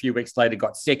Hawaii a few weeks later,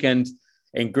 got second,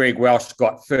 and Greg Welsh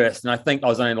got first. And I think I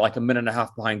was only like a minute and a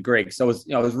half behind Greg. So I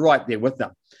was right there with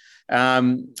them.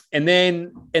 And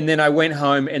then I went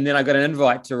home, and then I got an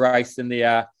invite to race in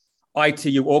the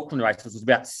ITU Auckland race, which was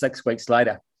about 6 weeks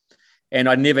later. And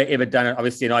I'd never, ever done it,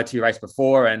 obviously, an ITU race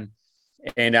before.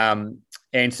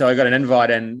 And so I got an invite,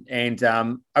 and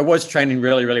I was training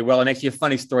really, really well. And actually, a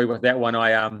funny story with that one,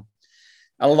 they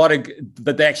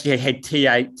actually had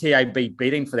TAB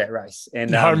beating for that race.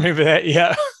 And I remember that,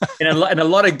 yeah. and a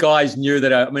lot of guys knew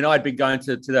that. I'd been going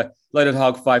to the Loaded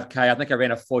Hog 5K. I think I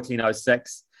ran a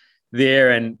 14:06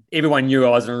 there, and everyone knew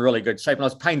I was in really good shape. And I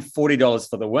was paying $40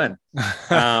 for the win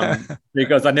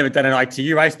because I'd never done an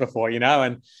ITU race before,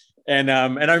 And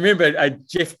I remember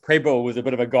Jeff Preble was a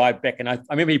bit of a guy back, and I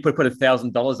remember he put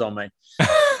 $1,000 on me,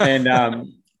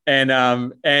 and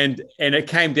it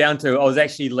came down to I was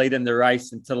actually leading the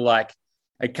race until like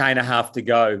a K and a half to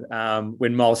go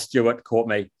when Miles Stewart caught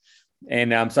me,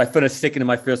 and so I finished second in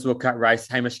my first World Cup race.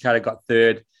 Hamish Carter got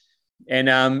third, and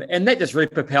that just really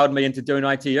propelled me into doing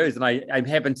ITUs, and I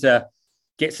happened to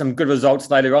get some good results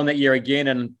later on that year again,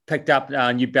 and picked up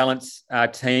New Balance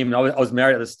team. I was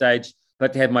married at the stage.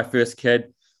 But to have my first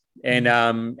kid, and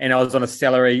I was on a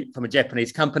salary from a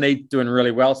Japanese company, doing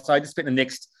really well. So I just spent the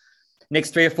next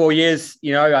 3 or 4 years.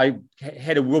 I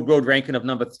had a world ranking of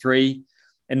number 3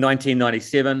 in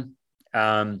 1997.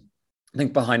 I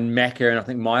think behind Macca and I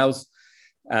think Miles.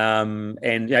 And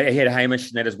he had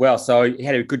Hamish in that as well. So he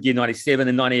had a good year, 97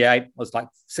 and 98 was like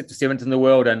 6th or 7th in the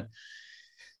world. And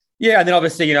and then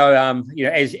obviously,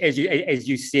 as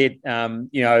you said,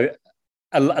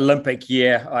 Olympic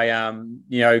year,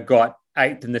 I got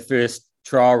 8th in the first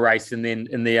trial race, and then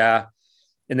in the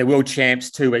World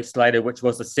Champs 2 weeks later, which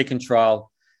was the second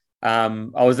trial,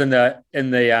 I was in the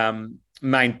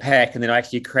main pack, and then I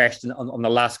actually crashed on the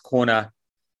last corner,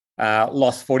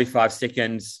 lost 45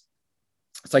 seconds.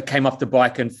 So I came off the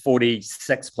bike in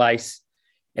 46th place,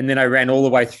 and then I ran all the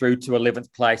way through to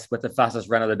 11th place with the fastest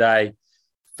run of the day,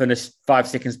 finished 5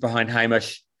 seconds behind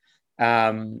Hamish,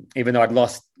 even though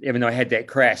I had that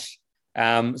crash.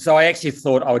 So I actually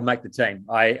thought I would make the team.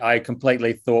 I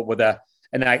completely thought with an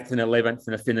 8th and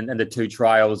 11th in the 2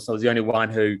 trials, I was the only one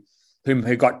who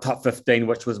got top 15,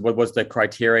 which was the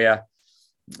criteria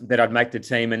that I'd make the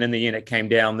team. And in the end, it came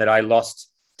down that I lost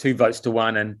 2 votes to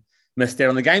 1 and missed out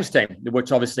on the games team,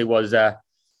 which obviously was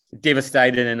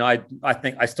devastating. And I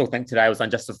still think today was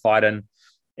unjustified. And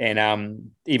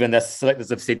even the selectors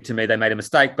have said to me they made a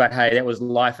mistake, but hey, that was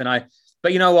life.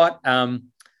 But you know what?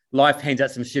 Life hands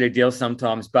out some shitty deals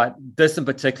sometimes. But this in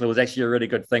particular was actually a really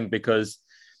good thing because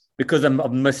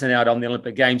I'm missing out on the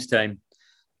Olympic Games team.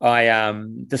 I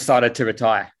decided to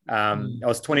retire. I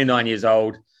was 29 years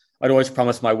old. I'd always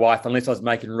promised my wife, unless I was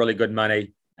making really good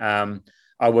money,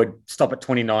 I would stop at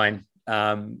 29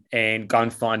 and go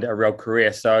and find a real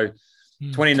career. So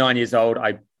 29 years old,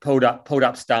 I pulled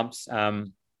up stumps,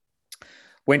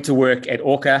 went to work at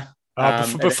Orca.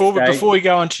 Before we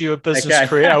go into your business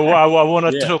career, I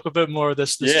want to talk a bit more of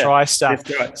this tri stuff.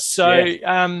 So,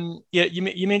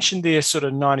 you mentioned there sort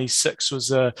of 96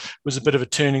 was a bit of a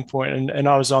turning point, and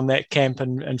I was on that camp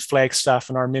in Flagstaff,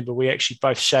 and I remember we actually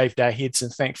both shaved our heads,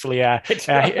 and thankfully our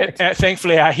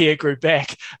hair grew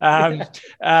back.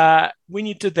 When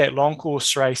you did that long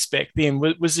course race back then,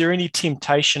 was there any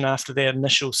temptation after that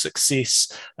initial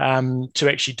success to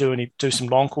actually do some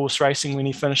long course racing when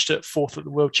you finished it 4th at the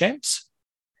World Champs?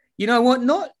 You know what?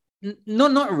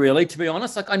 Not really, to be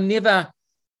honest. Like I never,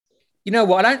 you know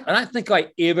what? I don't think I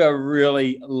ever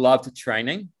really loved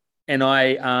training. And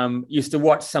I used to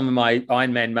watch some of my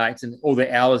Ironman mates and all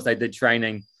the hours they did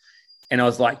training. And I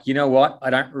was like, you know what? I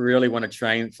don't really want to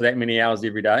train for that many hours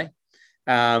every day.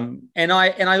 And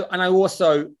I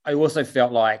also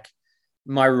felt like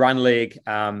my run leg,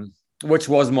 which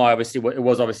was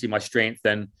obviously my strength,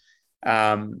 and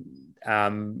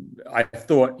I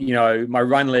thought, my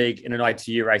run leg in an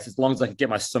ITU race, as long as I could get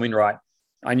my swimming right,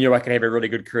 I knew I could have a really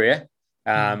good career.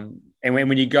 And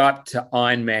when you go up to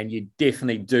Ironman, you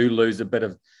definitely do lose a bit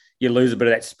of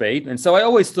that speed. And so I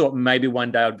always thought maybe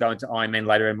one day I'd go into Ironman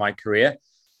later in my career.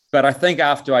 But I think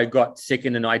after I got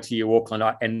second in ITU Auckland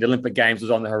and the Olympic Games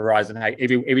was on the horizon, hey,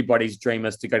 everybody's dream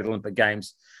is to go to the Olympic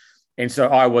Games. And so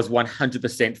I was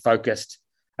 100% focused.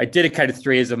 I dedicated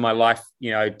 3 years of my life,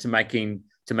 to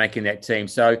making that team.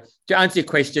 So to answer your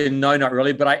question, no, not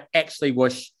really. But I actually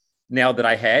wish now that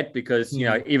I had, because,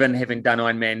 even having done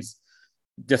Ironmans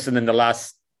just in the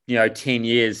last, 10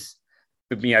 years,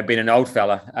 being an old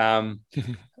fella,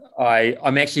 I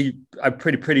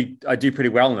do pretty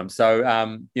well in them. So,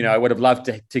 I would have loved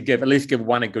to at least give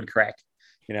one a good crack,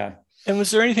 And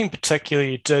was there anything particular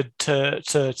you did to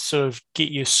sort of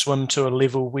get your swim to a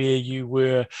level where you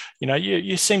were,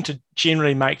 you seem to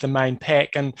generally make the main pack,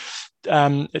 and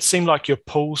it seemed like your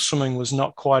pool swimming was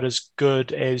not quite as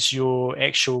good as your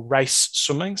actual race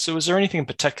swimming. So was there anything in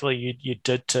particular you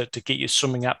did to get your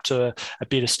swimming up to a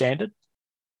better standard?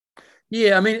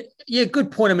 Yeah,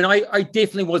 good point. I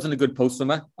definitely wasn't a good pool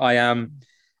swimmer. I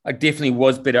definitely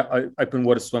was better open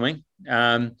water swimming.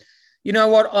 You know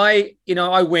what? I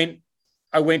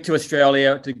went to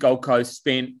Australia, to Gold Coast,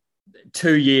 spent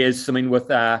 2 years swimming with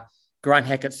Grant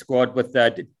Hackett's squad with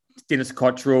Dennis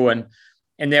Cottrell,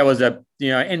 and there was and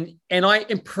I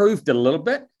improved a little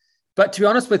bit. But to be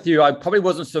honest with you, I probably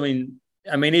wasn't swimming.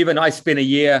 Even I spent a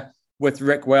year with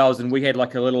Rick Wells, and we had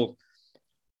like a little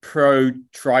pro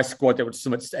tri squad that would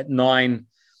swim at 9,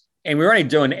 and we were only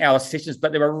doing hour sessions,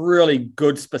 but they were really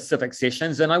good specific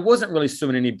sessions, and I wasn't really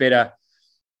swimming any better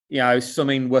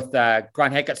swimming with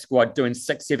Grant Hackett's squad doing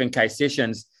 6-7K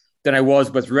sessions than I was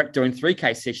with Rick doing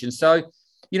 3K sessions. So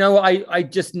I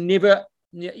just never,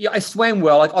 I swam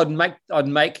well. I'd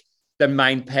make the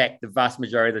main pack the vast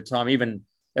majority of the time, even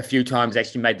a few times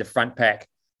actually made the front pack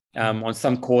on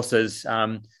some courses,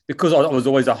 because I was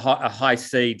always a high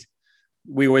seed.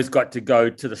 We always got to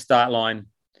go to the start line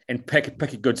and pick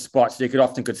a good spot. So you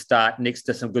could start next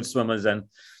to some good swimmers and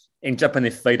jump in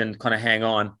their feet and kind of hang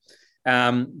on.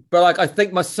 But I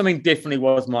think my swimming definitely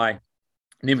was my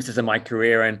nemesis in my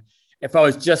career. And if I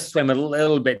was just swimming a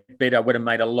little bit better, I would have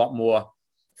made a lot more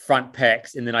front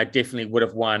packs, and then I definitely would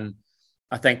have won,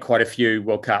 I think, quite a few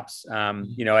World Cups.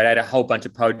 You know, I had a whole bunch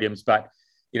of podiums, but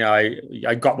you know,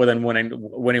 I got within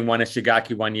winning one at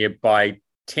Ishigaki one year by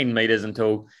 10 meters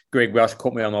until Greg Welsh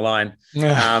caught me on the line.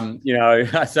 Yeah. You know,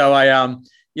 so I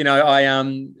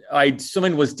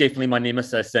swimming was definitely my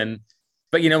nemesis,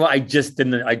 but you know what, I just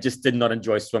did not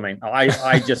enjoy swimming.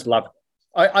 I just loved.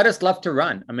 I just love to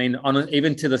run. I mean,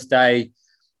 even to this day,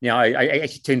 you know, I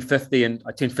actually turned 50 and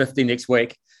I turned 50 next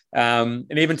week.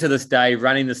 And even to this day,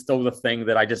 running is still the thing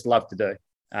that I just love to do.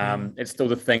 It's still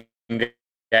the thing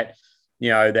that, you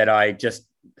know, that I just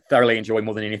thoroughly enjoy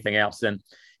more than anything else.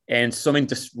 And swimming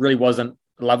just really wasn't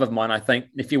a love of mine. I think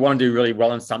if you want to do really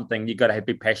well in something, you got to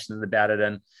be passionate about it.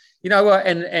 And, you know,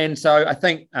 and so I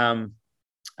think,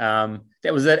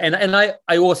 that was it. And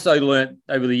I also learned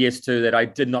over the years too that I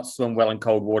did not swim well in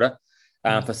cold water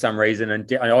for some reason.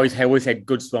 And I always had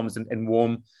good swims in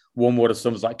warm water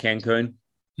swims like Cancun.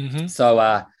 Mm-hmm.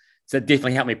 So it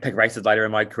definitely helped me pick races later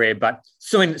in my career. But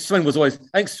swimming was always,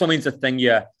 I think swimming's a thing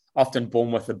you're often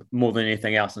born with more than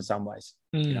anything else in some ways.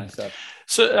 You know,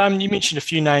 so you mentioned a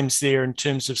few names there in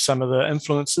terms of some of the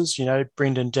influences. You know,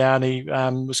 Brendan Downey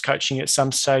was coaching at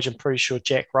some stage. I'm pretty sure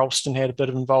Jack Ralston had a bit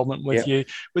of involvement with you.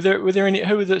 Were there any?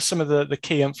 Who were some of the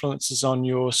key influences on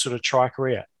your sort of tri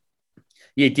career?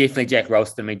 Yeah, definitely Jack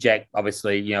Ralston. I mean, Jack,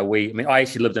 obviously, you know, I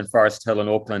actually lived in Forest Hill in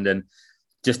Auckland, and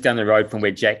just down the road from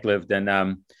where Jack lived,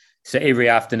 and so every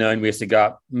afternoon we used to go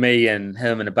up, me and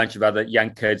him and a bunch of other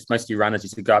young kids, mostly runners,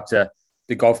 used to go up to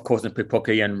the golf course in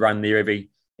Pupuki and run there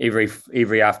every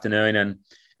afternoon.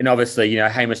 And obviously, you know,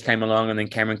 Hamish came along and then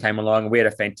Cameron came along, and we had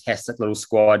a fantastic little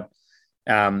squad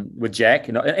with Jack.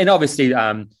 And obviously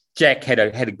Jack had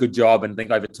a good job, and I think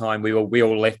over time we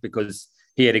all left because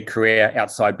he had a career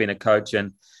outside being a coach.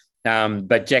 And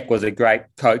but Jack was a great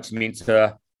coach,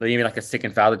 mentor, like a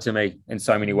second father to me in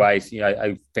so many ways. You know,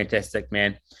 a fantastic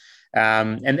man.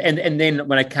 And then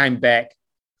when I came back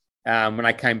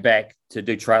to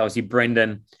do trials,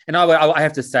 Brendan, and I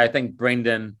have to say, I think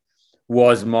Brendan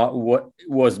was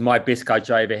my best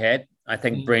coach I ever had. I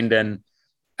think Brendan,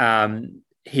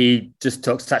 he just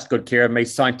took such good care of me,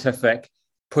 scientific,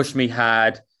 pushed me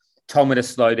hard, told me to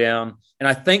slow down. And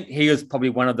I think he was probably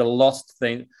one of the lost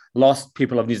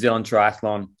people of New Zealand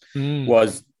triathlon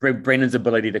was Brendan's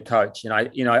ability to coach. And I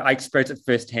experienced it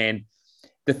firsthand.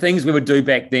 The things we would do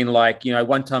back then, like, you know,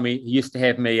 one time he used to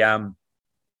have me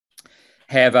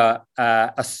have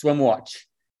a swim watch,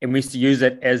 and we used to use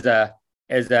it as a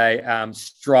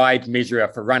stride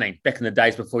measurer for running back in the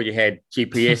days before you had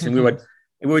GPS. And we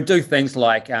would do things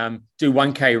like do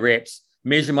 1K reps,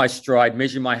 measure my stride,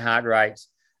 measure my heart rate,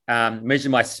 measure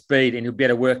my speed, and he'll be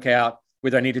able to work out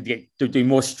whether I needed to do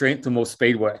more strength or more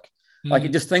speed work.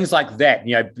 Like just things like that,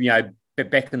 you know,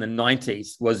 back in the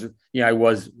 90s was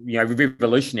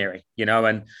revolutionary, you know,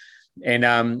 and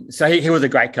so he was a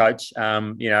great coach,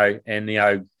 you know, and, you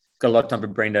know, got a lot of time for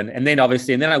Brendan. And then I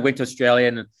went to Australia,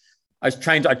 and I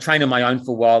trained on my own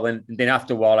for a while. And then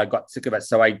after a while I got sick of it.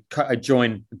 So I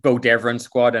joined Bill Daverin's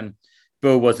squad, and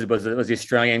Bill was the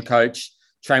Australian coach,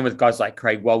 trained with guys like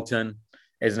Craig Walton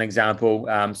as an example.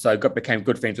 So became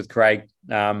good friends with Craig.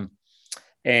 So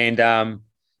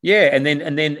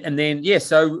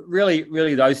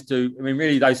really those two, I mean,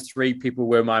 really those three people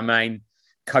were my main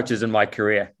coaches in my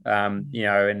career, you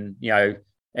know,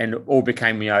 and all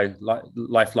became, you know,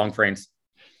 lifelong friends.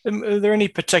 Are there any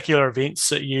particular events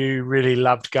that you really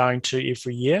loved going to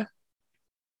every year?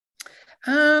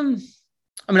 I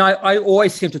mean, I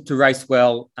always seemed to race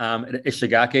well at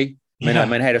Ishigaki. I mean, I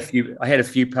had a few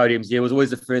podiums. Yeah, it was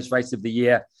always the first race of the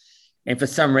year, and for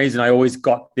some reason, I always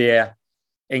got there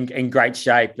in great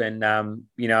shape. And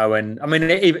you know, and I mean,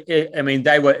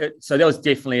 they were, so that was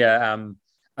definitely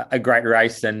a great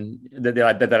race, and that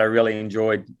I really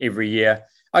enjoyed every year.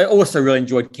 I also really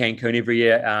enjoyed Cancun every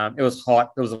year. It was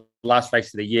hot. It was the last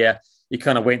race of the year. You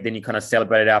kind of went, then you kind of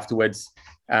celebrated afterwards.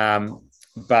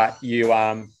 But you,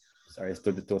 sorry, I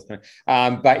stood the door.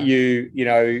 But you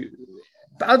know,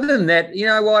 but other than that, you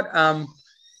know what?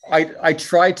 I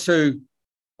try to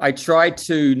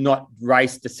not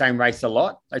race the same race a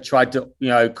lot. I tried to, you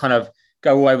know, kind of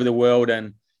go all over the world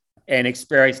and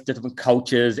experience different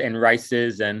cultures and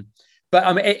races. But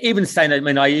I mean, even saying that, I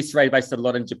mean, I used to race a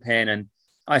lot in Japan, and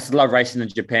I used to love racing in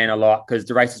Japan a lot because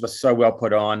the races were so well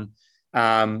put on.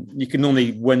 You can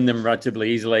normally win them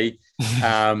relatively easily.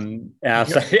 You get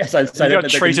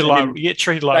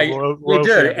treated like royal. We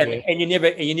do, and you never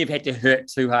had to hurt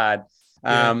too hard.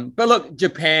 But look,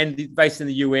 Japan, racing in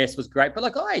the US was great. But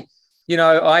like I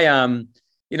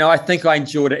think I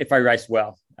enjoyed it if I raced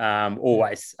well.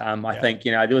 always. I think,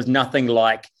 there was nothing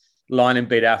like line and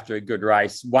beat after a good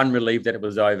race. One relieved that it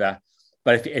was over.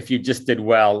 But if you just did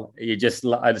well, I just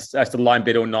line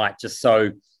bet all night, just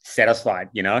so satisfied,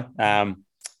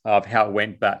 of how it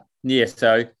went. But yeah,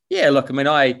 so yeah, look, I mean,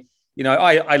 I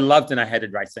loved and I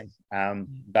hated racing.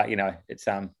 But it's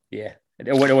it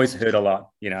always hurt a lot,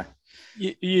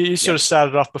 You sort of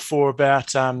started off before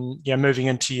about moving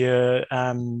into your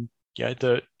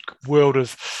the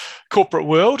corporate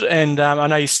world, and I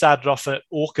know you started off at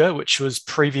Orca, which was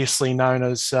previously known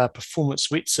as Performance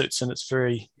Wetsuits in its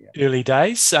very early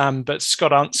days. But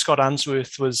Scott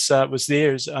Unsworth was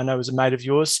there, as I know, was a mate of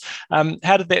yours.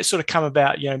 How did that sort of come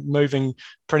about? Moving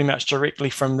pretty much directly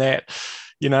from that,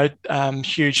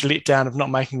 huge letdown of not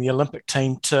making the Olympic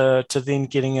team to then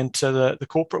getting into the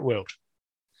corporate world.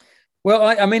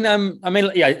 Well,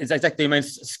 yeah, it's exactly. I mean,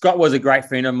 Scott was a great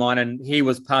friend of mine, and he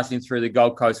was passing through the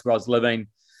Gold Coast where I was living,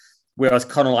 where I was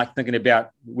kind of like thinking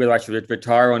about whether I should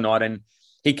retire or not. And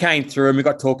he came through, and we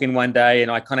got talking one day,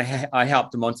 and I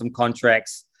helped him on some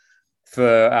contracts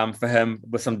for him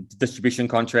with some distribution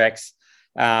contracts.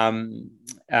 And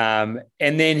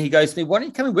then he goes to me, "Why don't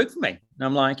you come and work for me?" And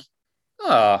I'm like,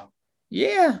 "Oh,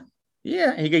 yeah."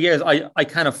 Yeah. And he goes, I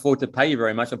can't afford to pay you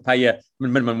very much. I'll pay you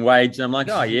minimum wage. And I'm like,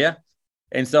 "Oh, yeah."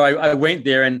 And so I went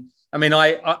there, and I mean,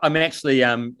 I'm actually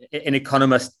an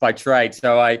economist by trade.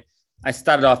 So I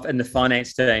started off in the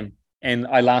finance team, and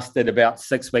I lasted about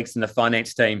 6 weeks in the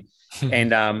finance team.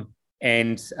 and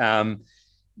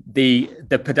the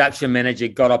production manager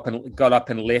got up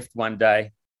and left one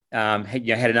day. Had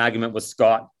an argument with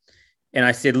Scott. And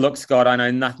I said, "Look, Scott, I know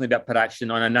nothing about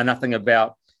production. I know nothing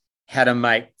about how to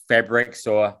make fabrics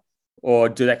or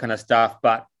do that kind of stuff,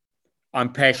 but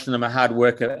I'm passionate, I'm a hard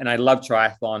worker, and I love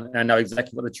triathlon, and I know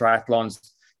exactly what the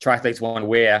triathletes want to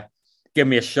wear. Give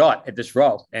me a shot at this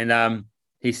role." And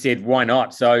he said, "Why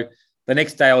not?" So the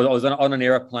next day I was on an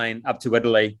aeroplane up to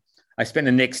Italy. I spent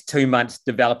the next 2 months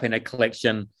developing a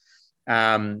collection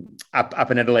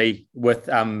up in Italy with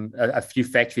a few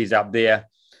factories up there.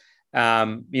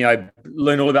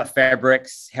 Learn all about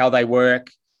fabrics, how they work,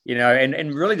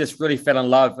 and really fell in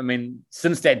love. I mean,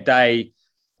 since that day,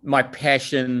 my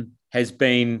passion has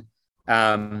been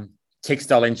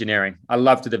textile engineering. I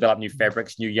love to develop new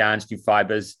fabrics, new yarns, new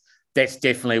fibers. That's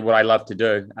definitely what I love to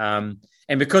do.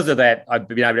 And because of that, I've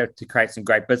been able to create some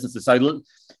great businesses. So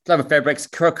Clover Fabrics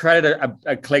created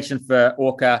a collection for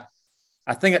Orca.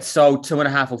 I think it sold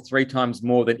 2.5 or 3 times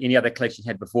more than any other collection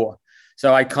had before.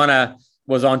 So I kind of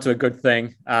was onto a good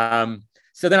thing.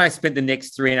 So then I spent the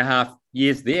next 3.5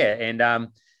 years there. And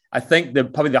I think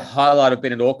probably the highlight of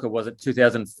being at Orca was in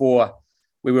 2004.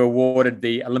 We were awarded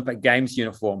the Olympic Games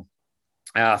uniform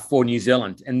for New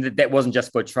Zealand. And that wasn't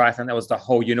just for triathlon, that was the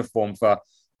whole uniform for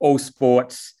all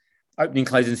sports, opening,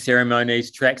 closing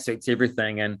ceremonies, tracksuits,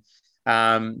 everything. And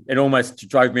it almost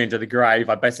drove me into the grave.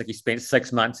 I basically spent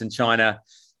 6 months in China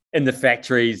in the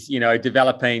factories,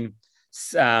 developing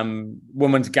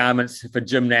women's garments for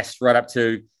gymnasts right up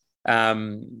to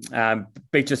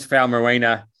Beatrice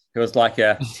Faul-Marina, who was like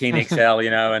a 10XL,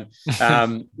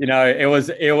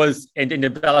 it was in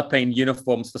developing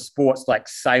uniforms for sports like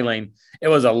sailing. It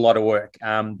was a lot of work,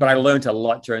 but I learned a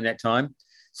lot during that time.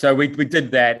 So we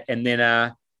did that, and then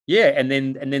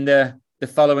the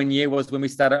following year was when I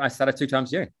started 2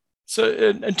 times you. So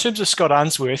in terms of Scott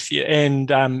Unsworth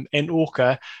and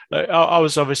Orca, I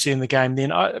was obviously in the game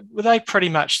then. Were they pretty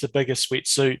much the biggest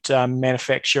wetsuit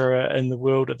manufacturer in the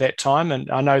world at that time?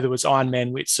 And I know there was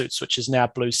Ironman Wetsuits, which is now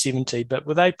Blue 70, but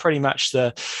were they pretty much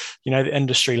the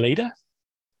industry leader?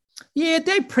 Yeah,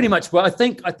 they pretty much were. I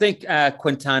think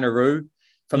Quintana Roo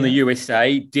from the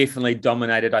USA definitely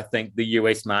dominated, I think, the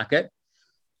US market.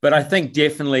 But I think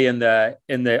definitely in the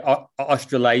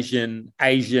Australasian,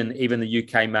 Asian, even the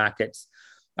UK markets,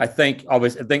 I think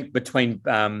between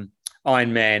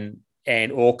Ironman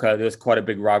and Orca, there was quite a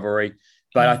big rivalry.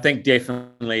 But I think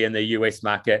definitely in the US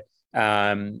market,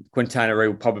 Quintana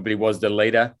Roo probably was the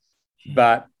leader.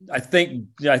 But I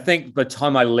think by the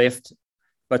time I left,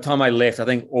 I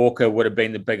think Orca would have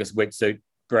been the biggest wetsuit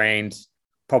brand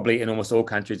probably in almost all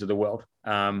countries of the world.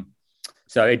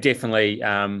 So it definitely.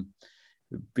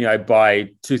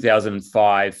 By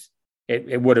 2005,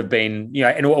 it would have been,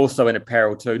 and also in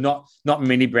apparel too. Not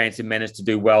many brands have managed to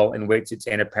do well in wetsuits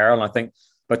and apparel. And I think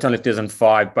by the time of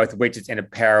 2005, both wetsuits and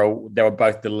apparel, they were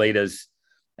both the leaders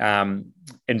in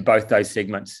both those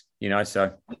segments.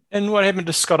 So. And what happened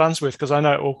to Scott Unsworth? Because I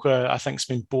know Orca, I think, has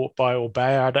been bought by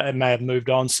Orbea. It may have moved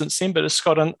on since then, but is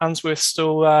Scott Unsworth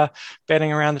still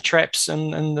batting around the traps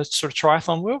in the sort of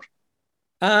triathlon world?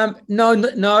 No.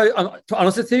 To be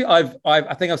honest with you,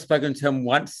 I think I've spoken to him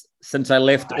once since I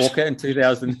left Orca in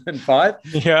 2005.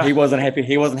 Yeah. He wasn't happy.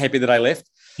 He wasn't happy that I left.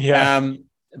 Yeah.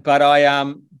 But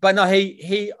no,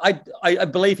 I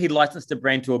believe he licensed the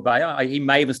brand to Orbea. He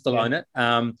may even still own it.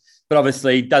 But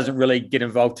obviously doesn't really get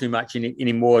involved too much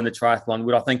anymore in the triathlon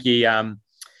world. I think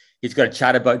he's got a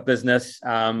charter boat business.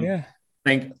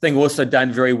 Thing also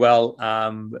done very well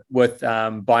with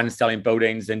buying and selling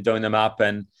buildings and doing them up.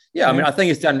 And I mean, I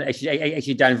think he's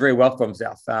actually done very well for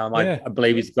himself. I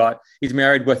believe he's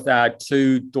married with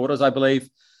 2 daughters, I believe.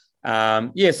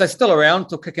 So still around,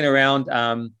 still kicking around.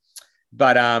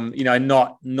 But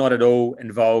not at all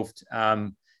involved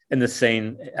in the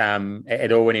scene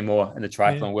at all anymore in the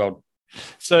triathlon world.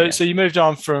 So you moved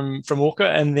on from Orca,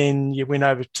 and then you went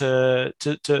over to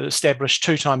establish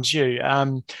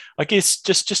 2XU. I guess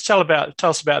just tell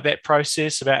us about that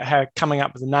process, about how coming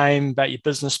up with the name, about your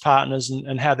business partners,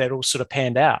 and how that all sort of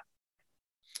panned out.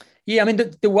 Yeah, I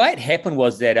mean the way it happened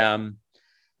was that a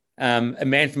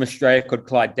man from Australia called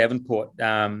Clyde Davenport.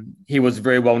 He was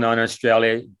very well known in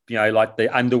Australia, like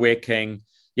the underwear king.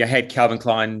 Had Calvin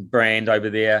Klein brand over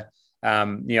there.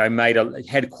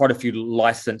 Had quite a few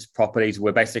licensed properties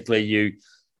where basically you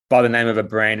buy the name of a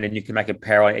brand and you can make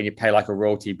apparel and you pay like a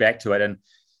royalty back to it.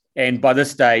 And by this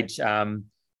stage,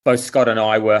 both Scott and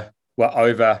I were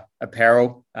over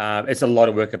apparel. It's a lot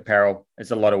of work, apparel. It's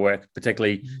a lot of work,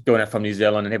 particularly doing it from New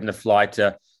Zealand and having to fly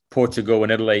to Portugal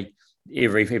and Italy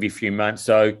every few months.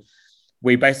 So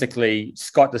we basically,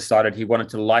 Scott decided he wanted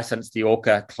to license the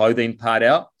Orca clothing part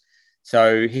out.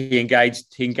 So he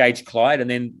engaged Clyde, and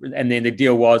then the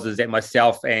deal was that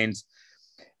myself and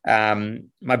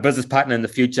my business partner in the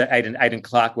future, Aidan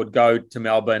Clark, would go to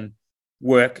Melbourne,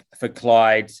 work with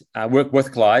Clyde,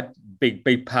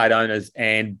 be part owners,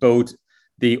 and build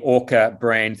the Orca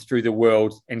brand through the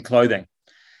world in clothing.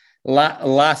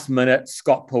 Last minute,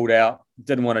 Scott pulled out,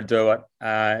 didn't want to do it,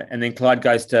 and then Clyde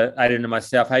goes to Aidan and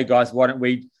myself, "Hey guys, why don't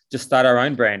we just start our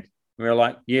own brand?" And we were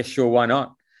like, "Yeah, sure, why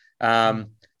not?"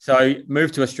 So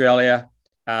moved to Australia,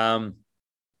 and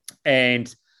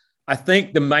I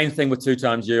think the main thing with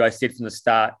 2XU, I said from the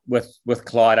start with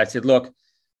Clyde, I said, "Look,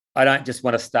 I don't just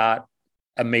want to start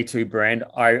a Me Too brand.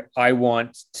 I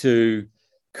want to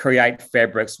create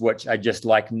fabrics which are just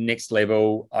like next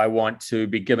level. I want to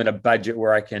be given a budget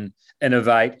where I can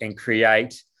innovate and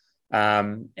create,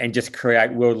 and just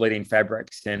create world-leading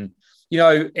fabrics." And he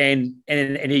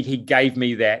gave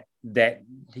me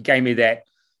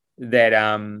the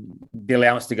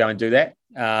allowance to go and do that.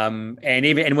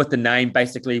 And with the name,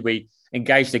 basically we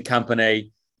engaged a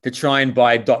company to try and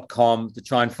buy .com, to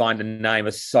try and find a name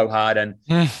is so hard. And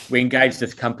we engaged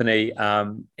this company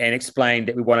and explained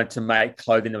that we wanted to make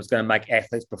clothing that was going to make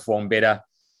athletes perform better.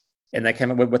 And they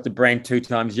came up with the brand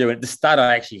 2XU. And at the start,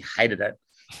 I actually hated it.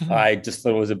 I just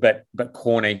thought it was a bit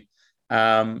corny.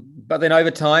 But then over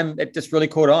time, it just really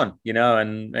caught on,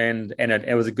 and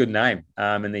it was a good name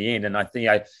in the end. And I think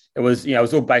it was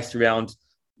all based around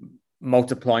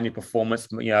multiplying your performance,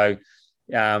 and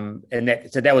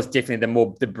that was definitely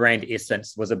the brand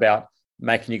essence was about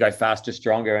making you go faster,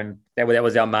 stronger, and that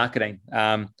was our marketing.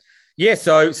 So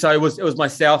it was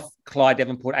myself, Clyde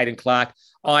Davenport, Aidan Clark.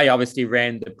 I obviously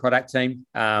ran the product team,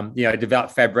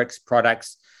 developed fabrics,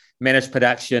 products, managed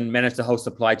production, managed the whole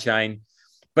supply chain,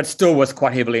 but still was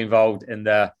quite heavily involved in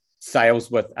the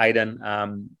sales with Aidan.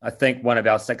 I think one of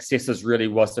our successes really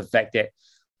was the fact that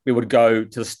we would go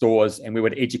to the stores and we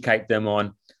would educate them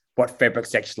on what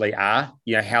fabrics actually are,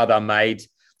 how they're made,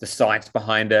 the science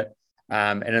behind it.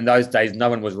 And in those days, no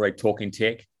one was really talking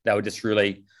tech. They were just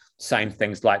really saying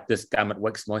things like this garment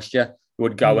wicks moisture. We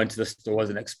would go into the stores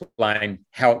and explain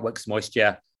how it wicks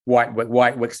moisture, why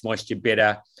it wicks moisture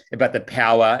better, about the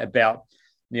power, about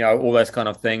all those kind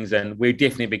of things. And we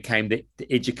definitely became the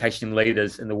education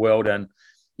leaders in the world. And,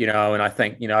 and I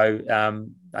think, we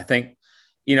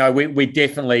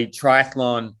definitely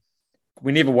triathlon,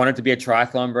 we never wanted to be a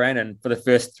triathlon brand. And for the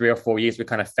first 3 or 4 years, we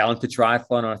kind of fell into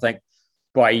triathlon. And I think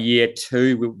by year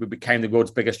 2, we became the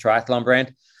world's biggest triathlon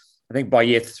brand. I think by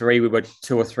year 3, we were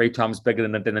 2 or 3 times bigger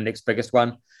than the next biggest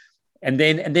one. And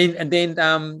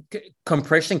then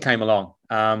compression came along.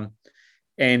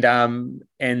 And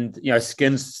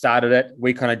Skins started it.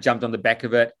 We kind of jumped on the back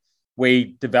of it.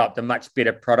 We developed a much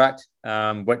better product,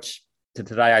 which to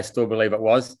today I still believe it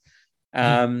was,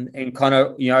 and kind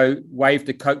of waved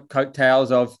the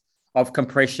coattails of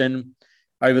compression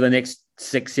over the next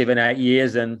 6, 7, 8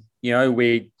 years, and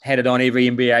we had it on every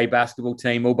NBA basketball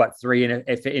team, all but 3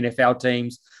 NFL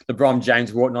teams. LeBron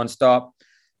James wore it nonstop.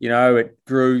 It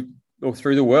grew all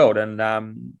through the world, and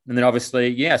then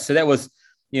obviously, so that was.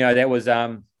 That was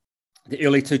the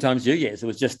early 2XU years. It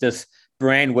was just this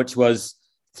brand which was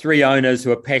three owners who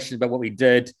were passionate about what we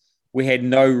did. We had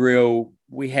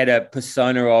a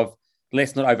persona of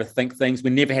let's not overthink things. We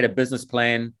never had a business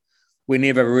plan. We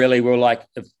never really were like,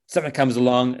 if something comes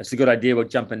along, it's a good idea, we'll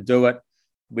jump and do it.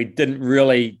 We didn't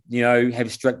really,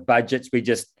 have strict budgets. We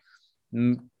just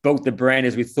built the brand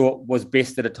as we thought was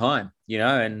best at a time,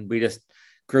 and we just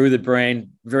grew the brand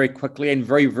very quickly and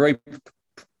very, very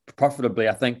profitably.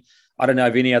 I don't know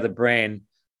of any other brand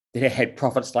that had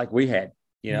profits like we had,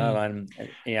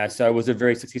 so it was a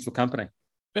very successful company.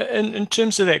 In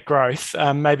terms of that growth,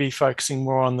 maybe focusing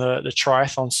more on the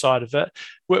triathlon side of it,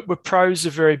 were pros a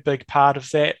very big part of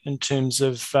that in terms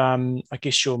of,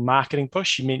 your marketing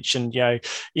push? You mentioned,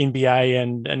 NBA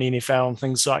and NFL and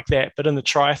things like that, but in the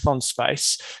triathlon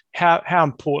space, how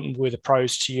important were the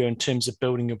pros to you in terms of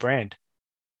building your brand?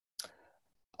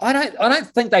 I don't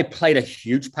think they played a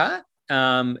huge part.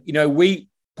 We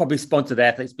probably sponsored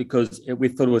athletes because we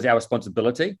thought it was our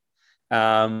responsibility.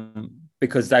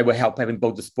 Because they were having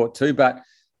built the sport too. But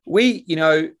we,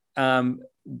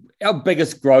 our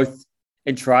biggest growth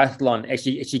in triathlon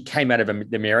actually came out of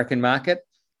the American market,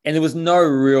 and there was no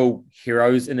real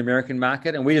heroes in the American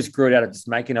market, and we just grew it out of just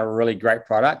making a really great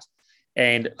product.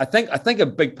 And I think a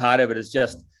big part of it is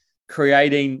just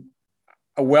creating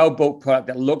a well-built product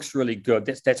that looks really good,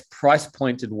 that's price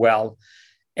pointed well,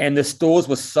 and the stores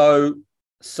were so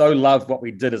loved what we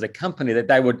did as a company that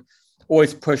they would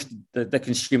always push the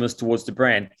consumers towards the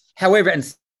brand. However, in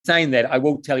saying that, I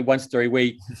will tell you one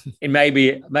story. And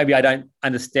maybe I don't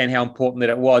understand how important that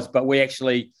it was, but we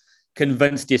actually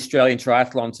convinced the Australian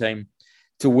triathlon team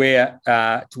to wear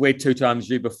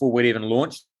 2XU before we'd even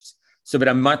launched. So about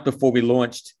a month before we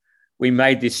launched, we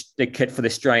made the kit for the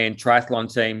Australian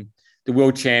triathlon team, the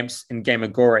world champs in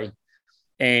Gamagori.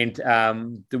 And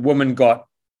the women got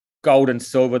gold and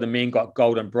silver, the men got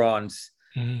gold and bronze.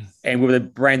 And we were the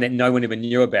brand that no one even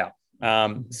knew about.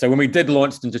 So when we did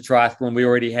launch into triathlon, we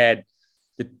already had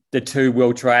the two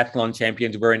world triathlon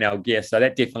champions wearing our gear. So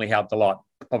that definitely helped a lot,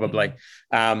 probably.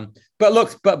 But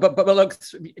look,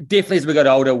 definitely as we got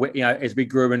older, as we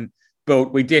grew and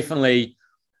built, we definitely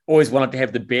always wanted to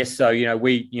have the best. So,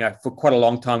 for quite a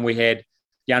long time, we had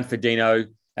Jan Frodeno,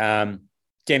 Daniela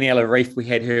Ryf, we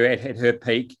had her at her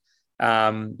peak.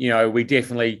 We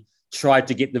definitely tried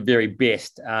to get the very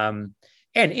best.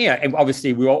 And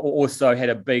obviously we also had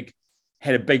a big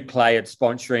play at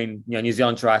sponsoring, New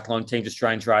Zealand triathlon teams,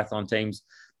 Australian triathlon teams,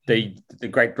 the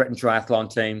Great Britain triathlon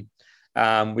team.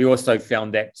 We also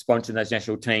found that sponsoring those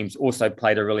national teams also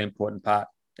played a really important part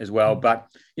as well. But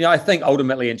I think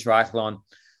ultimately in triathlon,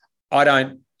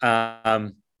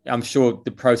 I'm sure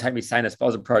the pros hate me saying this, but I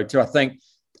was a pro too. I think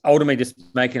ultimately just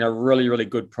making a really, really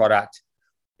good product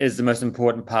is the most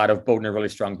important part of building a really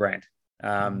strong brand.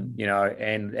 And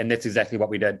that's exactly what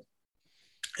we did.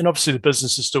 And obviously the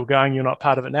business is still going. You're not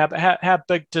part of it now, but how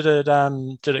big did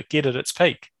it get at its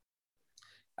peak?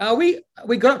 We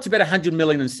got up to about 100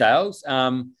 million in sales,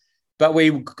 but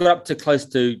we got up to close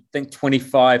to, I think,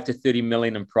 25 to 30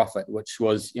 million in profit, which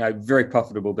was, very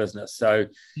profitable business. So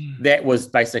that was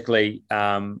basically,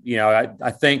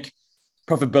 I think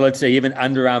profitability, even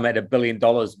Under Armour at $1 billion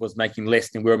was making less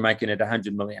than we were making at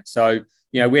 100 million. So,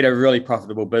 we had a really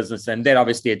profitable business, and that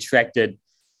obviously attracted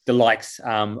the likes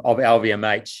of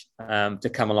LVMH to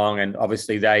come along. And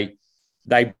obviously they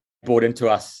bought into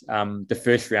us the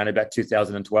first round about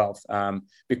 2012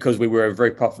 because we were a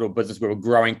very profitable business. We were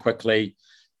growing quickly,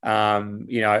 and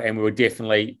we were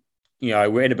definitely,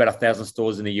 we're in about 1,000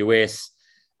 stores in the US.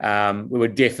 We were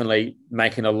definitely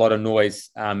making a lot of noise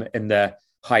in the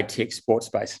high-tech sports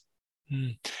space.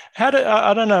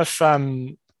 I don't know if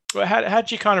how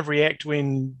did you kind of react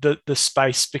when the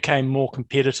space became more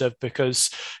competitive? Because,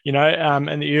 in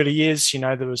the early years,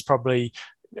 there was probably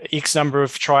X number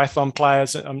of triathlon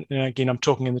players. Again, I'm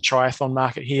talking in the triathlon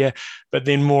market here, but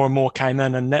then more and more came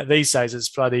in, and these days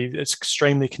it's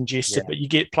extremely congested. Yeah. But you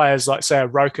get players like, say, a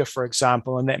Roka, for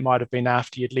example, and that might have been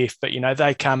after you'd left, but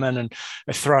they come in and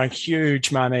are throwing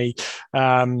huge money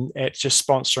at just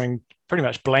sponsoring, pretty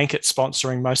much blanket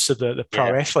sponsoring most of the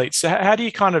pro athletes. So how do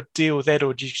you kind of deal with that,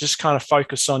 or do you just kind of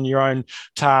focus on your own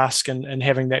task and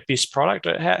having that best product?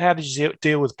 How did you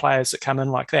deal with players that come in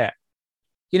like that?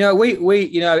 We at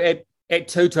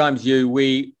 2XU,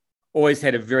 we always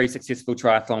had a very successful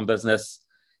triathlon business,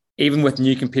 even with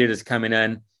new competitors coming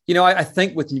in. I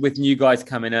think with new guys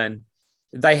coming in,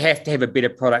 they have to have a better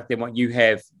product than what you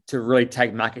have to really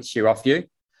take market share off you.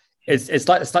 It's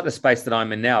like the space that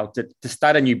I'm in now. To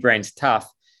start a new brand's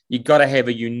tough. You've got to have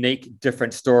a unique,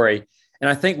 different story. And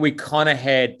I think we kind of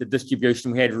had the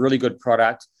distribution. We had really good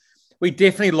product. we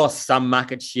definitely lost some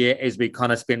market share as we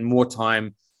kind of spent more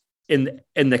time in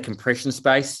the compression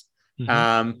space.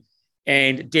 Mm-hmm.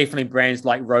 And definitely brands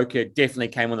like Roka definitely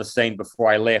came on the scene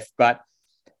before I left. But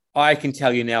I can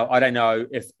tell you now, I don't know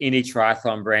if any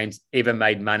triathlon brands ever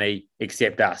made money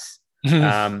except us.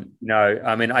 No,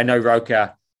 I mean, I know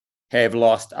Roka have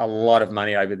lost a lot of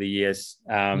money over the years.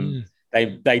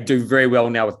 They do very well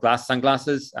now with glass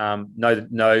sunglasses. Know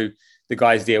the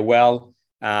guys there well,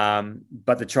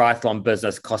 but the triathlon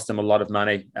business cost them a lot of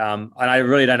money. And I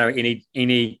really don't know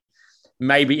any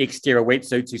maybe exterior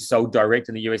wetsuits who sold direct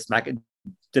in the US market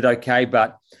did okay,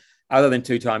 but other than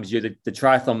 2XU, the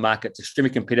triathlon market's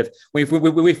extremely competitive.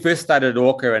 When we first started at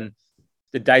Orca and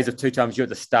the days of 2XU at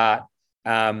the start,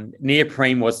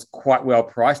 neoprene was quite well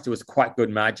priced. It was quite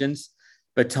good margins.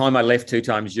 By the time I left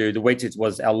 2XU, the wetsuits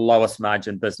was our lowest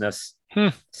margin business.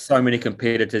 So many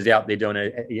competitors out there doing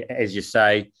it, as you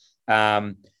say.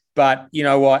 But you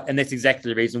know what? And that's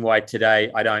exactly the reason why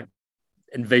today I don't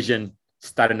envision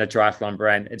starting a triathlon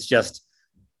brand. It's just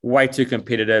way too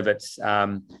competitive. It's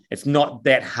not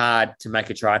that hard to make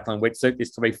a triathlon wetsuit.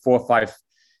 There's probably 4 or 5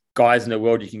 guys in the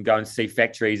world you can go and see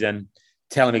factories and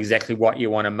tell them exactly what you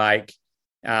want to make.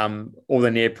 All the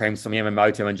neoprenes from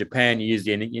Yamamoto in Japan, you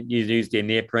use their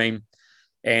neoprene,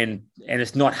 and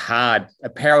it's not hard.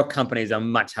 Apparel companies are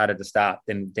much harder to start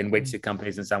than wetsuit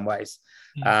companies in some ways.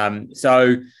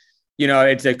 So you know,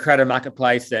 it's a crowded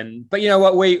marketplace, but you know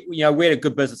what, we had a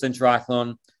good business in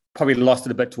triathlon. Probably lost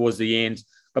it a bit towards the end,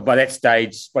 but by that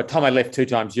stage, by the time I left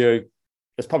 2XU,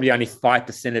 it's probably only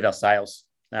 5% of our sales.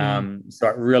 So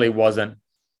it really wasn't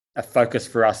a focus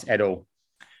for us at all.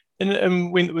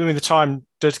 And when the time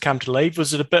did come to leave,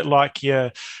 was it a bit like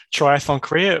your triathlon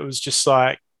career? It was just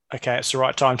like, okay, it's the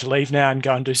right time to leave now and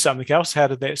go and do something else. How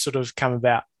did that sort of come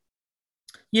about?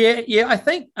 Yeah. I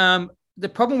think the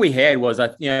problem we had was,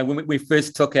 when we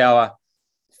first took our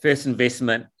first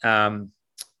investment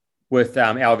with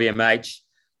LVMH,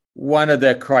 one of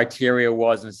the criteria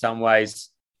was, in some ways,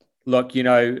 look, you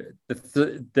know,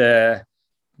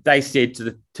 they said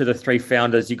to the 3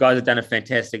 founders, you guys have done a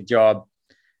fantastic job.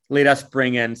 Let us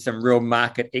bring in some real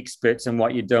market experts in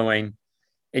what you're doing,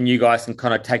 and you guys can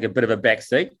kind of take a bit of a back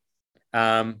seat.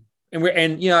 And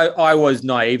you know, I was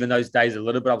naive in those days a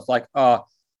little bit. I was like, oh,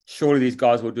 surely these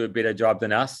guys will do a better job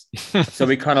than us. So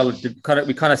we kind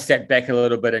of sat back a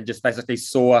little bit and just basically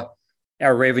saw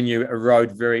our revenue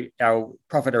our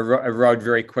profit erode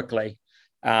very quickly.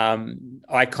 I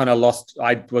was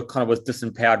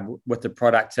disempowered with the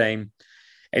product team.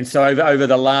 And so over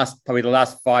the last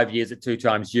 5 years at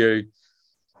 2XU,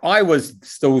 I was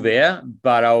still there,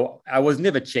 but I was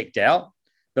never checked out,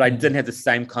 but I didn't have the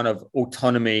same kind of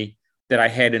autonomy that I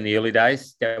had in the early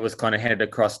days. That was kind of handed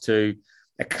across to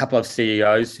a couple of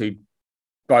CEOs who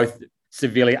both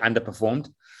severely underperformed.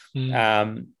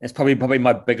 It's probably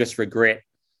my biggest regret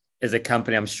as a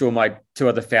company. I'm sure my 2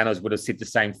 other founders would have said the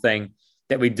same thing,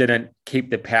 that we didn't keep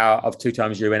the power of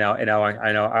 2XU in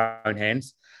our own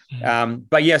hands.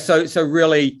 But yeah, so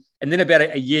really, and then about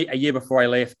a year before I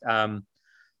left, I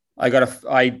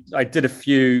did a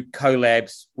few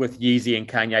collabs with Yeezy and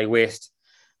Kanye West,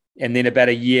 and then about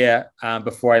a year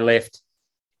before I left,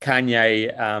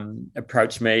 Kanye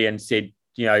approached me and said,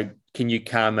 you know, can you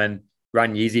come and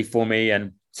run Yeezy for me?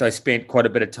 And so I spent quite a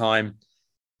bit of time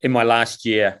in my last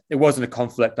year. It wasn't a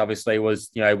conflict, obviously. It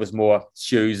was more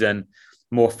shoes and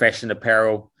more fashion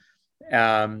apparel.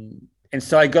 And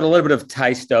so I got a little bit of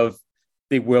taste of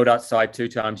the world outside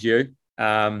 2XU.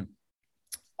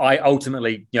 I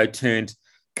ultimately, turned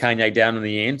Kanye down in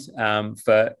the end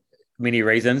for many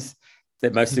reasons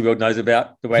that most of the world knows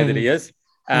about the way that he is.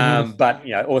 But,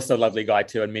 also a lovely guy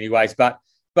too in many ways. But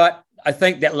I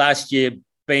think that last year,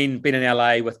 been in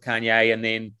LA with Kanye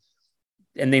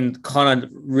and then kind of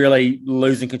really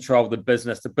losing control of the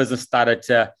business business started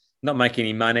to not make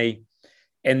any money.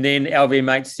 And then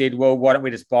LVMH said, well, why don't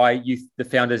we just buy you, the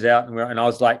founders out? And I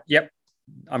was like, yep,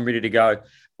 I'm ready to go.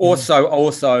 Also,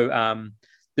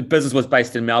 the business was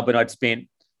based in Melbourne. I'd spent,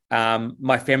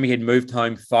 my family had moved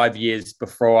home 5 years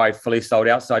before I fully sold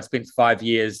out. So I'd spent 5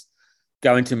 years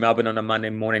going to Melbourne on a Monday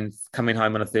morning, coming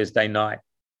home on a Thursday night,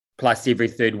 plus every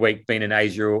third week being in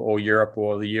Asia or Europe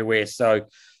or the US. So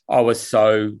I was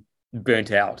so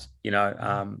burnt out,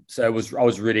 so I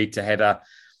was ready to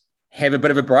have a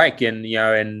bit of a break. And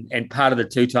part of the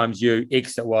 2XU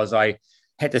exit was I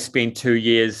had to spend 2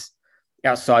 years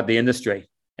outside the industry.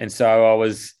 And so I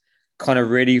was kind of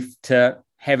ready to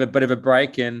have a bit of a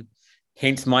break, and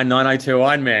hence my 902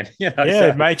 Ironman.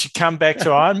 It made you come back to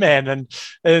Ironman.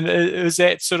 And was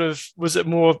that was it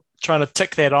more trying to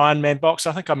tick that Ironman box.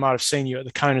 I think I might have seen you at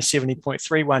the Kona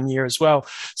 70.3 one year as well.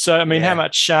 So, I mean, how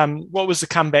much, what was the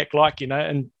comeback like,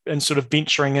 and sort of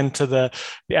venturing into the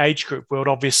age group world,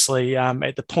 obviously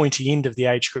at the pointy end of the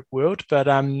age group world, but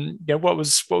what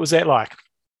was that like?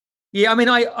 Yeah, I mean,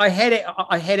 I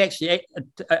had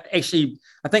actually,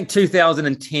 I think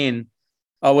 2010,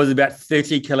 I was about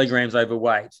 30 kilograms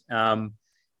overweight.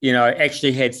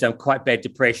 Actually had some quite bad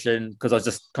depression because I was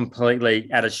just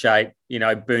completely out of shape,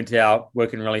 burnt out,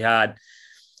 working really hard.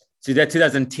 So that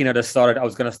 2010, I decided I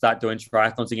was going to start doing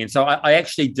triathlons again. So I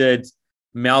actually did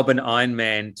Melbourne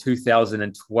Ironman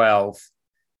 2012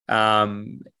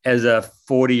 as a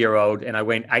 40-year-old, and I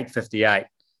went 8:58.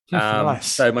 Nice.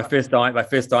 So my first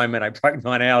Ironman, I broke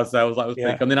 9 hours. So I was like,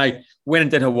 and then I went and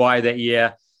did Hawaii that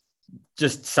year,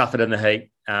 just suffered in the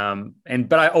heat.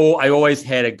 But I always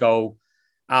had a goal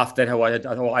after Hawaii.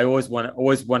 I always want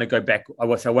to go back. I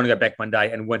want to go back one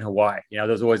day and win Hawaii. That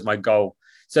was always my goal.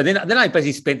 So then I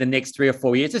basically spent the next 3 or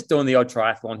 4 years just doing the odd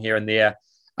triathlon here and there.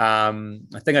 I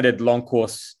think I did long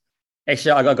course.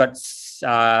 Actually, I got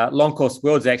long course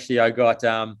worlds. Actually, I got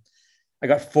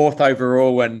fourth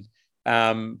overall and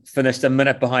finished a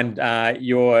minute behind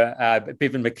your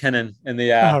Bevan McKinnon in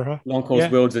the long course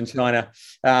worlds in China.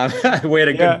 We had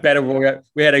a good battle royale.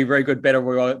 We had a very good battle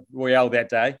royale that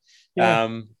day.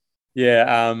 So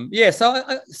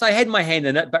I had my hand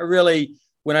in it, but really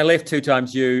when I left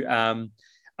 2XU,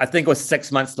 I think it was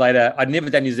 6 months later, I'd never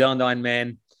done New Zealand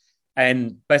Ironman,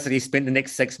 and basically spent the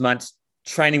next 6 months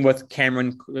training with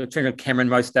Cameron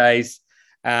most days.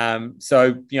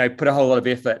 So put a whole lot of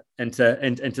effort into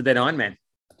that Ironman.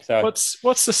 So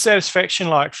what's the satisfaction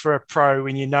like for a pro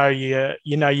when you're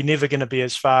never going to be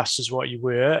as fast as what you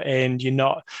were, and you're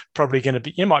not probably going to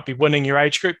be, you might be winning your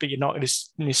age group, but you're not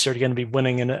necessarily going to be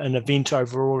winning an event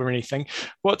overall or anything.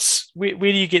 Where do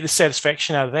you get the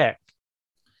satisfaction out of that?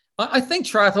 I think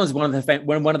triathlon is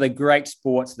one of the great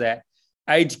sports that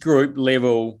age group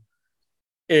level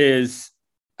is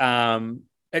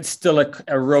it's still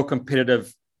a real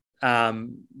competitive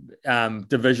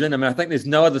division. I mean, I think there's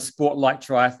no other sport like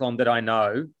triathlon that I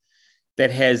know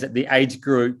that has the age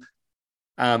group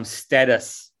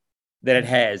status that it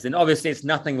has. And obviously it's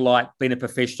nothing like being a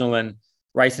professional and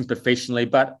racing professionally,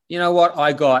 but you know what?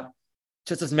 I got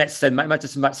just as much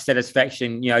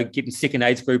satisfaction, getting second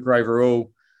age grouper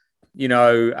overall, in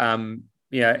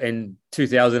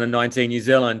 2019 New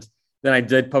Zealand than I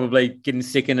did probably getting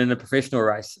second in a professional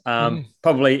race.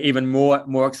 Probably even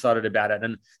more excited about it.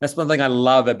 And that's one thing I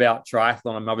love about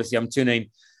triathlon.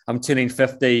 I'm turning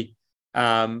 50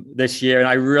 this year, and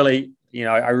I really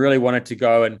wanted to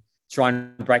go and try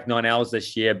and break 9 hours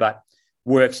this year, but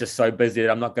work's just so busy that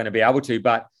I'm not going to be able to.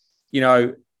 But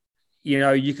you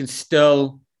can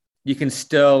still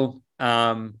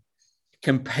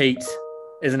compete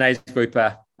as an age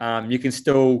grouper. You can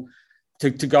still to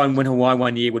go and win Hawaii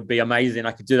one year would be amazing.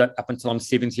 I could do that up until I'm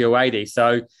 70 or 80.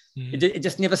 So it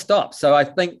just never stops. So I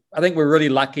think we're really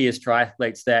lucky as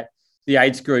triathletes that the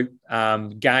age group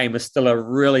game is still a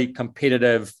really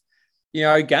competitive,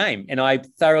 game. And I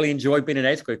thoroughly enjoy being an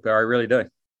age grouper. I really do.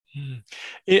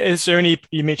 Is there any,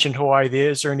 you mentioned Hawaii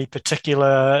there, is there any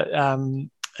particular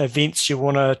events you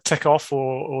want to tick off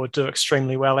or do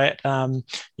extremely well at,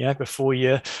 before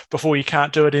you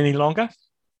can't do it any longer?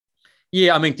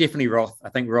 Yeah, I mean, definitely Roth. I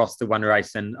think Roth's the one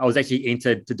race, and I was actually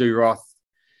entered to do Roth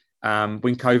when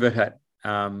COVID hit.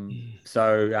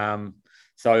 So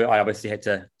I obviously had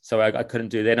to. So I couldn't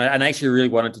do that, and I actually really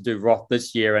wanted to do Roth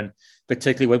this year, and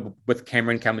particularly with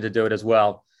Cameron coming to do it as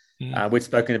well. We've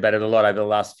spoken about it a lot over the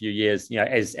last few years.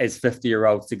 As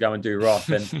 50-year-olds to go and do Roth,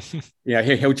 and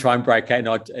he'll try and break 8,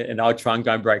 and I'll try and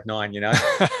go and break 9.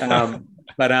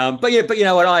 But you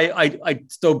know what? I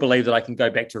still believe that I can go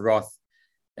back to Roth.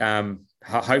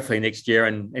 Hopefully next year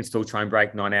and still try and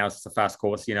break 9 hours. It's a fast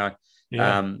course, I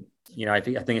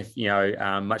think if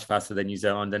much faster than New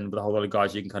Zealand, and with a whole lot of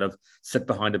guys you can kind of sit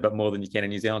behind a bit more than you can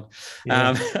in New Zealand.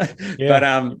 But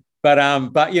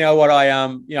you know what,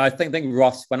 I think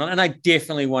Ross went on, and I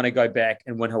definitely want to go back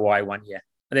and win Hawaii one year.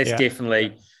 I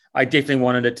definitely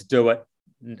wanted to do it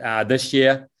this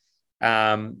year.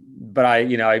 But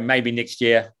I maybe next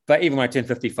year, but even when I turn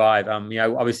 55,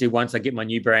 obviously once I get my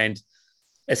new brand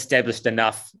established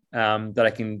enough that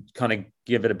I can kind of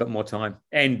give it a bit more time.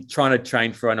 And trying to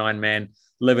train for an Ironman,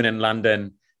 living in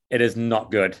London, it is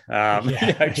not good.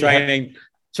 Training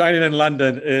in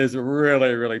London is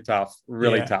really, really tough.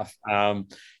 Tough. I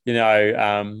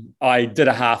did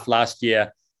a half last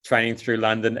year training through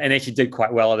London and actually did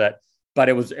quite well at it. But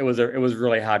it was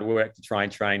really hard work to try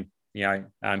and train,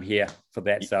 here for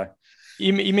that. So.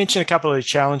 You mentioned a couple of the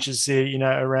challenges there,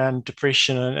 around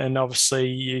depression, and obviously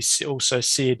you also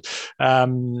said,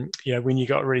 when you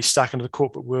got really stuck into the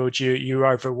corporate world, you were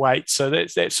overweight. So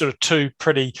that's sort of two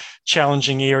pretty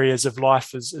challenging areas of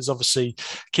life is obviously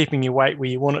keeping your weight where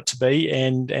you want it to be,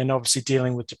 and obviously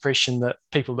dealing with depression that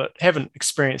people that haven't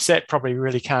experienced that probably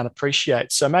really can't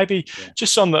appreciate. So maybe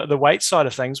just on the weight side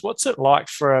of things, what's it like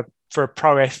for a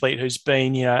pro athlete who's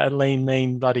been, a lean,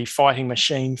 mean, bloody fighting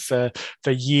machine for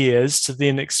years to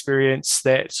then experience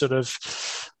that sort of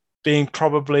being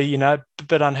probably, a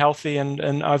bit unhealthy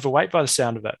and overweight by the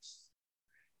sound of it?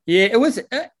 Yeah, it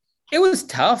was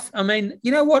tough. I mean,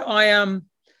 you know what? I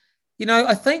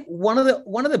think one of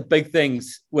the big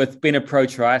things with being a pro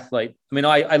triathlete, I mean,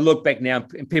 I look back now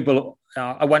and people,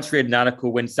 I once read an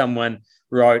article when someone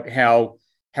wrote how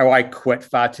I quit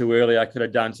far too early. I could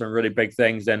have done some really big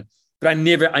things, but I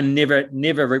never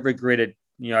regretted,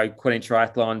 quitting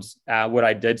triathlons, what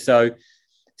I did. So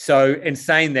in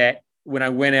saying that, when I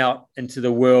went out into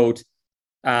the world,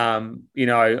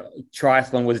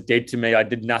 triathlon was dead to me. I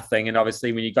did nothing. And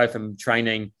obviously when you go from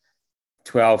training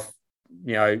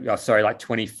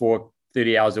 24,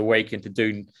 30 hours a week into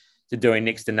doing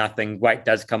next to nothing, weight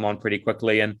does come on pretty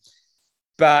quickly.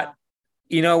 But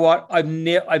you know what? I've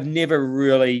never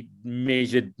really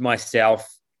measured myself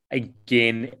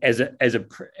again as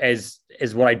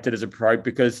what I did as a pro,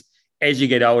 because as you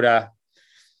get older,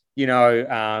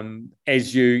 I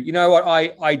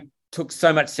took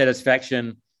so much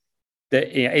satisfaction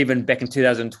that even back in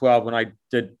 2012 when I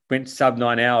went sub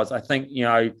 9 hours, I think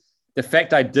the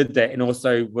fact I did that and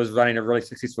also was running a really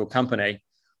successful company,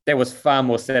 that was far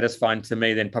more satisfying to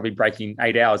me than probably breaking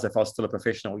 8 hours if I was still a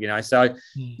professional. So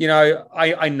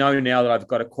I know now that I've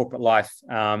got a corporate life.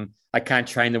 I can't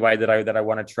train the way that I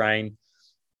want to train.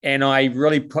 And I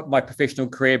really put my professional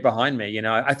career behind me.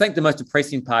 I think the most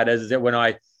depressing part is that when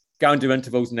I go into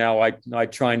intervals now, I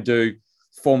try and do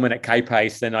 4-minute K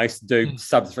pace, and I used to do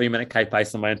sub 3-minute K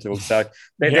pace on my intervals. So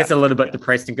that's a little bit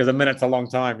depressing because a minute's a long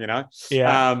time,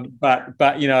 Yeah.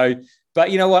 But you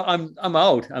know what? I'm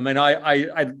old. I mean,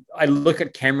 I look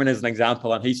at Cameron as an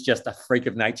example, and he's just a freak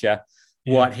of nature,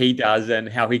 what he does and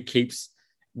how he keeps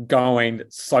going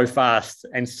so fast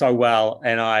and so well.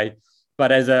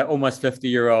 But as a almost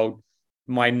 50-year-old,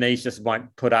 my knees just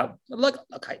won't put up. Look,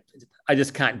 I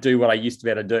just can't do what I used to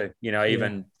be able to do,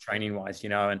 even training wise,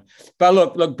 but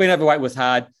look, being overweight was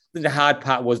hard. The hard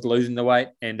part was losing the weight,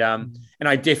 and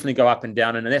I definitely go up and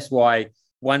down. And that's why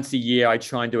once a year, I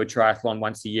try and do a triathlon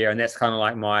once a year. And that's kind of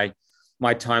like my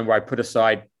time where I put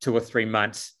aside 2 or 3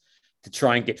 months to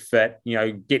try and get fit,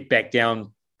 get back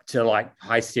down to like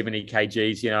high 70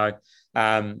 kgs,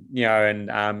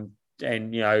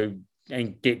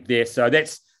 and get there. So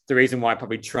that's the reason why I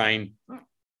probably train.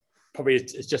 Probably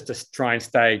it's just to try and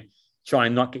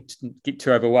not get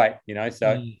too overweight,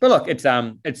 So, but look, it's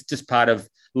just part of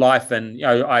life. And,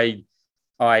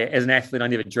 I, as an athlete, I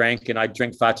never drank, and I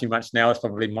drink far too much now. It's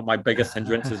probably my biggest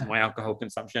hindrance is my alcohol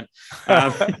consumption.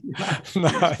 Nice.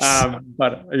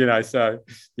 But, so,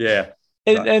 yeah.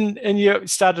 And you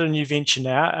started a new venture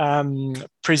now,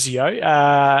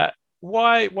 Prezio.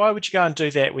 Why would you go and do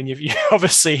that when you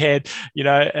obviously had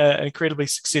an incredibly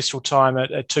successful time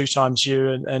at 2 times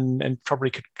you and probably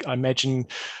could, I imagine,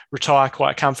 retire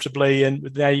quite comfortably,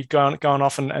 and now you've gone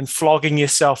off and flogging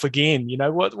yourself again?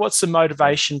 What's the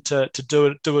motivation to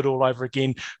do it all over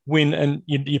again when and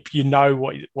you know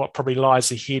what probably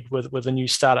lies ahead with a new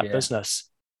startup business?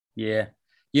 Yeah,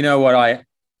 you know what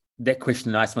that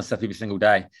question I ask myself every single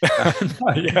day.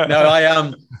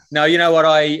 No, you know what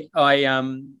I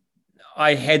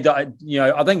had, I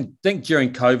think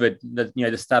during COVID,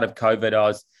 the start of COVID,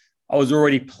 I was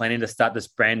already planning to start this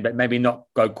brand, but maybe not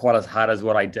go quite as hard as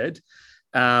what I did.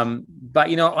 But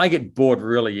I get bored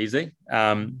really easy,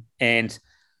 and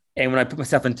when I put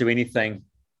myself into anything,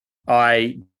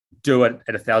 I do it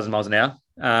at 1,000 miles an hour.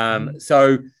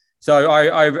 So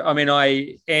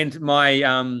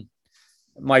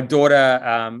my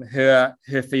daughter, her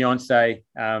fiance,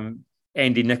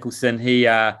 Andy Nicholson,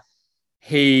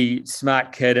 he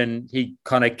smart kid, and he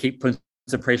kind of keep putting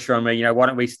some pressure on me. Why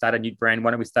don't we start a new brand?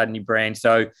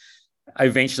 So I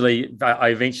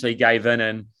eventually gave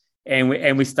in,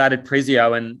 and we started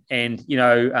Prezio, and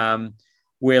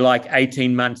we're like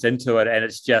 18 months into it, and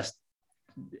it's just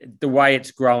the way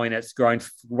it's growing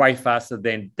way faster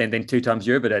than 2 times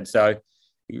you ever did. So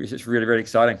it's really, really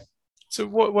exciting. So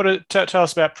tell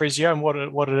us about Prezio and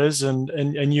what it is,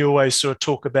 and you always sort of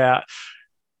talk about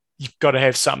you've got to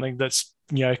have something that's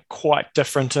quite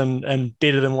different and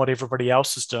better than what everybody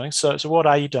else is doing. So what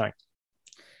are you doing?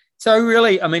 So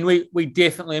really, I mean, we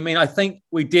definitely, I think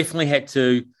we definitely had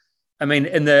to I mean,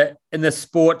 in the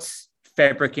sports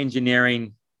fabric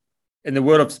engineering, in the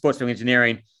world of sports fabric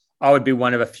engineering, I would be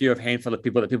one of a handful of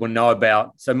people that people know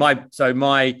about. So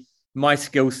my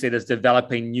skill set is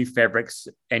developing new fabrics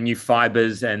and new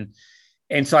fibers, and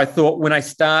so I thought when I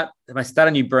start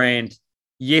a new brand,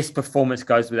 yes, performance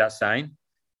goes without saying,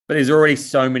 but there's already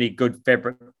so many good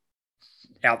fabric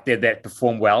out there that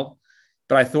perform well.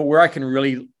 But I thought where I can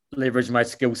really leverage my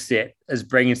skill set is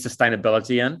bringing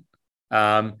sustainability in.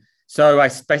 So I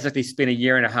basically spent a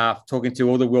year and a half talking to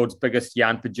all the world's biggest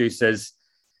yarn producers,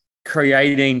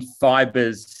 creating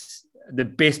fibers, the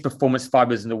best performance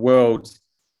fibers in the world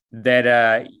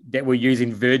that were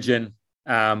using virgin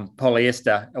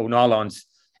polyester or nylons.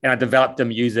 And I developed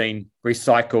them using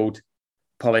recycled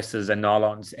polyesters and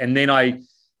nylons. And then I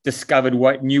discovered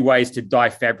new ways to dye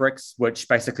fabrics, which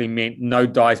basically meant no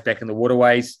dyes back in the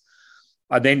waterways.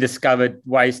 I then discovered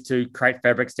ways to create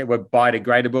fabrics that were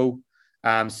biodegradable,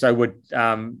 so would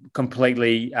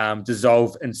completely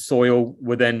dissolve in soil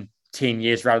within 10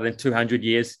 years rather than 200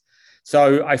 years.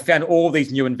 So I found all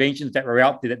these new inventions that were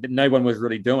out there that no one was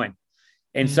really doing.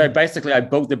 And so basically I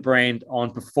built the brand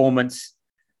on performance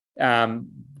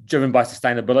driven by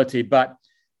sustainability. But,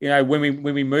 when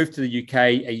we moved to the UK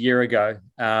a year ago,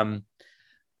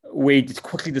 we just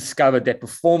quickly discovered that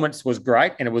performance was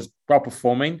great and it was well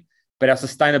performing, but our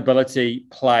sustainability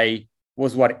play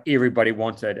was what everybody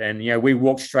wanted. And, we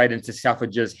walked straight into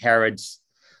Selfridges, Harrods,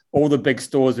 all the big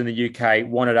stores in the UK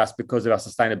wanted us because of our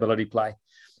sustainability play.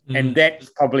 And that's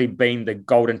probably been the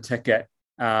golden ticket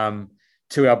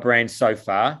to our brand so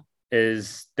far,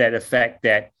 is that the fact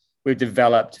that we've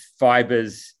developed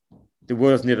fibers the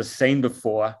world has never seen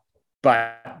before,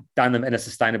 but done them in a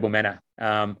sustainable manner,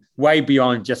 way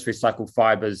beyond just recycled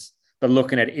fibers, but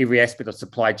looking at every aspect of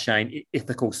supply chain,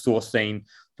 ethical sourcing,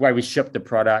 the way we ship the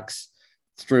products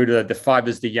through to the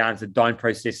fibers, the yarns, the dyeing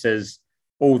processes,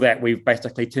 all that. We've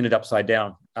basically turned it upside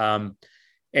down.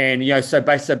 So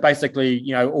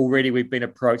basically, already we've been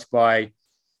approached by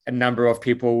a number of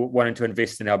people wanting to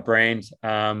invest in our brand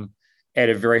at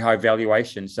a very high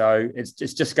valuation. So it's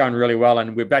just going really well.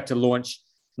 And we're about to launch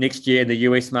next year in the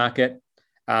US market.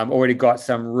 Already got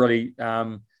some really,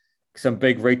 some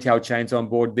big retail chains on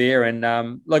board there. And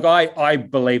I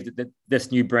believe that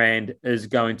this new brand is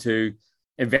going to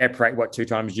evaporate what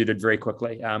 2Times You did very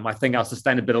quickly. I think our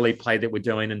sustainability play that we're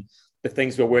doing and the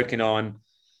things we're working on,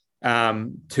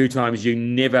 2Times You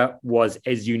never was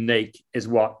as unique as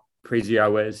what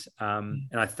Prezio is. And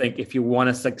I think if you want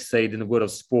to succeed in the world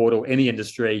of sport or any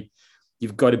industry,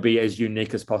 you've got to be as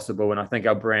unique as possible. And I think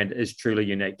our brand is truly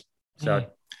unique. So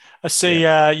I see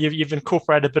you've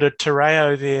incorporated a bit of Te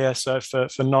Reo there. So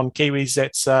for non-Kiwis,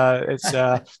 it's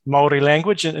Māori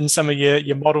language in some of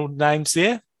your model names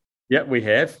there. Yeah, we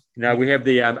have. We have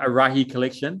the Arahi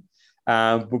collection,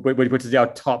 which is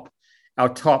our top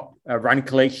run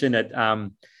collection.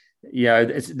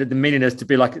 The meaning is to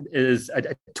be like is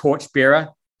a torch bearer.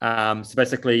 So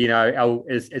basically,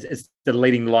 is the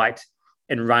leading light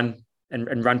in run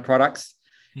products.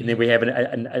 And then we have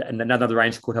another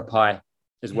range called Hapai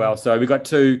as well. So we got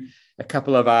a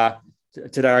couple of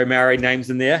Te Reo Maori names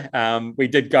in there. We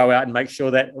did go out and make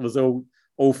sure that it was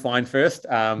all fine first,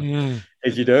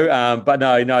 as you do. But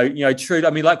no, true.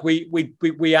 I mean, like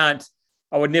we aren't.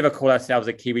 I would never call ourselves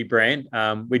a Kiwi brand.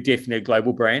 We're definitely a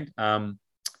global brand.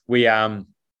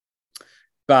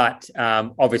 But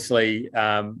obviously,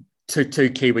 two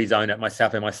Kiwis own it,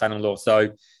 myself and my son-in-law.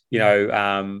 So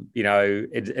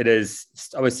it is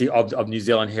obviously of New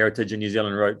Zealand heritage and New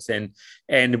Zealand roots, and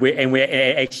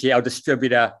we're actually our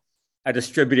distributor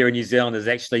in New Zealand is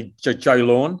actually Joe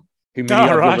Lawn, who many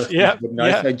of you would know.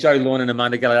 Yeah. So Joe Lawn and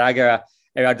Amanda Galarraga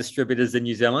are our distributors in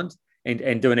New Zealand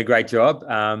and doing a great job.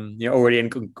 Already in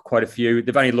quite a few.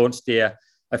 They've only launched there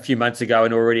a few months ago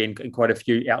and already in quite a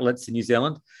few outlets in New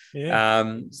Zealand.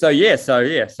 Yeah. So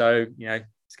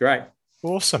it's great.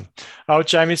 Awesome. Oh,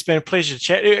 Jamie, it's been a pleasure to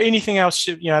chat. Anything else,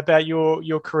 about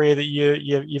your career that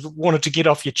you've wanted to get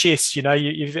off your chest?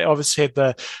 You've obviously had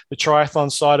the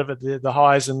triathlon side of it, the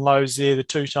highs and lows there, the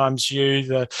 2Times You,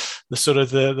 the sort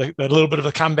of the little bit of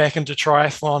a comeback into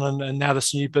triathlon and now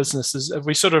this new business. Have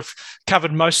we sort of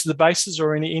covered most of the bases,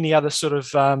 or any other sort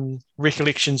of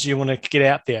recollections you want to get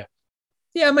out there?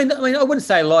 Yeah, I mean, I wouldn't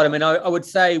say a lot. I mean, I would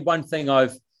say one thing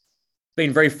I've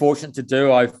been very fortunate to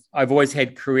do. I've always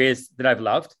had careers that I've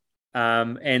loved,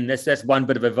 and that's one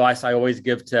bit of advice I always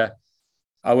give to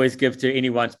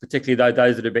anyone, particularly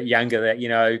those that are a bit younger.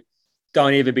 That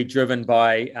don't ever be driven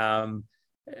by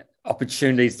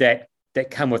opportunities that that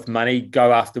come with money,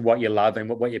 go after what you love and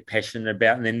what you're passionate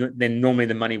about, and then normally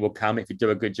the money will come if you do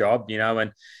a good job,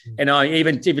 And I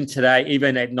even today,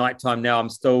 even at nighttime now, I'm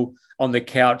still on the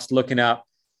couch looking up,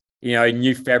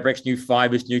 new fabrics, new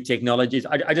fibers, new technologies.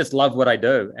 I just love what I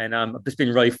do, and I've just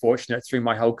been really fortunate through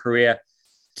my whole career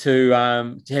to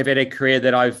have had a career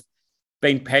that I've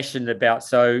been passionate about.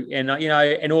 So,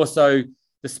 and also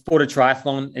the sport of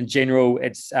triathlon in general,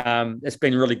 it's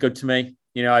been really good to me.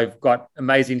 I've got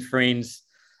amazing friends,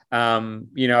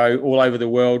 all over the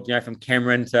world, from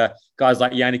Cameron to guys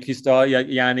like Yanni Cousteau,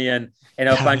 Yanni, and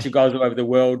a bunch of guys all over the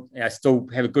world. I still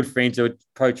have a good friends who are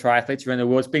pro triathletes around the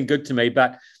world. It's been good to me.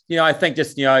 But, I think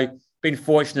just, been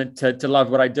fortunate to love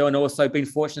what I do, and also been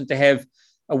fortunate to have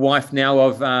a wife now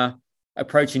of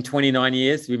approaching 29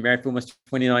 years. We've been married for almost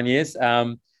 29 years,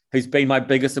 who's been my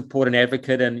biggest support and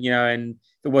advocate. And, and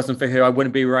if it wasn't for her, I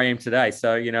wouldn't be where I am today.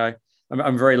 So,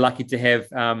 I'm very lucky to have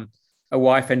a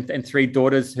wife and 3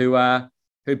 daughters who've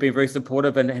been very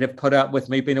supportive and have put up with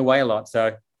me being away a lot.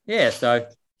 So,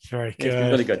 very good. It's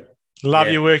been really good. Love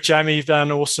your work, Jamie. You've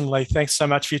done awesomely. Thanks so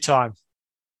much for your time.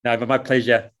 No, but my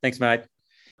pleasure. Thanks, mate.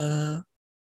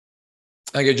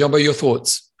 Okay, Jumbo, your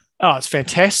thoughts? Oh, it's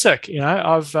fantastic.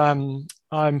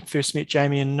 I first met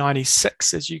Jamie in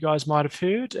 '96, as you guys might have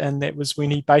heard, and that was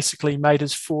when he basically made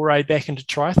his foray back into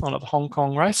triathlon at the Hong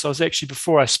Kong race. I was actually,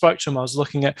 before I spoke to him, I was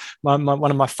looking at one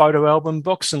of my photo album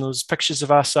books, and there was pictures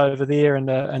of us over there, and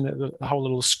the whole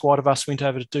little squad of us went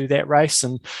over to do that race.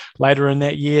 And later in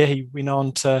that year, he went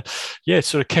on to,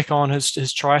 sort of kick on his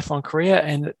triathlon career.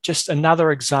 And just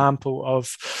another example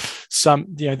of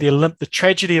the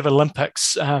tragedy of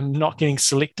Olympics not getting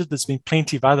selected. There's been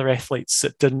plenty of other athletes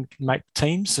that didn't make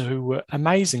teams who were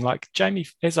amazing. Like Jamie,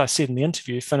 as I said in the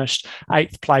interview, finished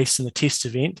 8th place in the test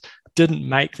event, didn't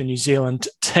make the New Zealand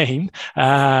team.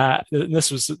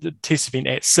 This was the test event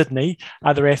at Sydney.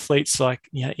 Other athletes like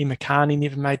Emma Carney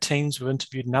never made teams. We've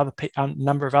interviewed another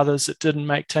number of others that didn't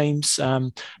make teams.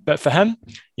 But for him,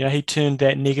 he turned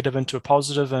that negative into a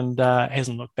positive and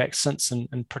hasn't looked back since,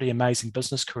 and pretty amazing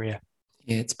business career.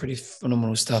 Yeah, it's pretty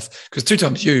phenomenal stuff. Because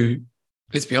 2X,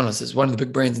 let's be honest, it's one of the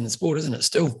big brands in the sport, isn't it,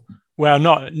 still? Well,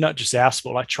 not just our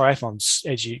sport, like triathlons,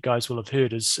 as you guys will have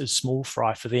heard, is small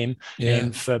fry for them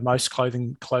and for most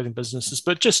clothing businesses.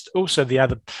 But just also the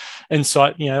other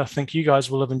insight, I think you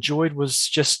guys will have enjoyed was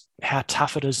just how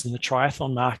tough it is in the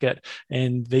triathlon market.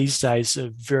 And these days, a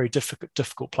very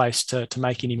difficult place to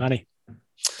make any money.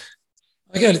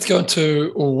 Okay, let's go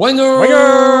into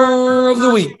Wanger of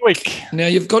the Week. Now,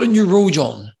 you've got a new rule,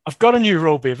 John. I've got a new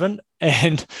rule, Bevan,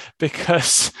 and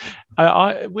because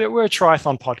we're a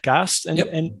triathlon podcast,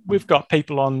 and we've got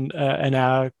people on in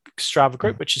our Strava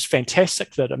group, which is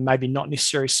fantastic, that are maybe not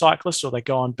necessarily cyclists, or they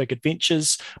go on big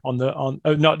adventures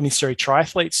not necessarily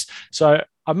triathletes. So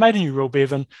I've made a new rule,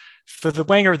 Bevan. For the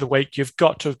Wanger of the Week, you've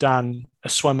got to have done a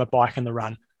swim, a bike, and the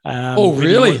run.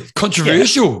 Really?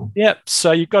 Controversial. Yeah.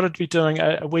 So you've got to be doing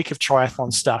a week of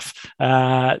triathlon stuff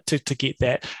to get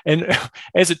that. And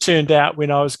as it turned out,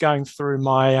 when I was going through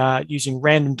my I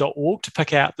random.org to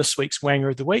pick out this week's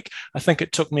Wanger of the Week, I think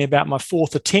it took me about my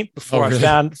 4th attempt before I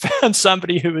found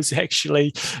somebody who was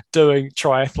actually doing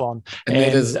triathlon. And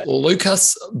that is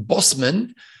Lucas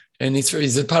Bosman. And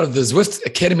he's a part of the Zwift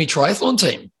Academy triathlon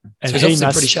team. So he's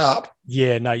obviously pretty sharp.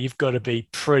 Yeah, no, you've got to be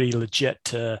pretty legit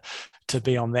to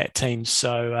be on that team.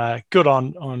 So good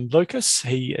on Lucas.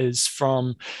 He is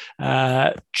from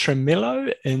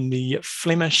Tremelo in the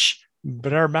Flemish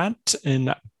Brabant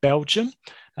in Belgium.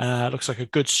 Looks like a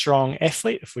good, strong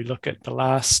athlete. If we look at the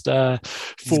last 4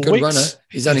 weeks. He's a good runner.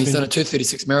 He's done a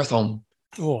 2:36 marathon.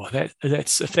 Oh,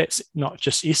 that's if that's not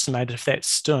just estimated, if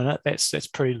that's doing it, that's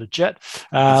pretty legit.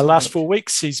 Last 4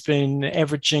 weeks, he's been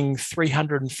averaging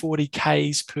 340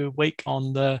 Ks per week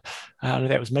on the.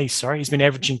 That was me. Sorry, he's been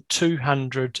averaging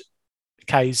 200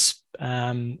 Ks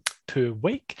per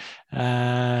week.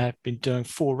 Been doing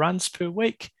 4 runs per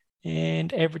week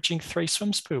and averaging 3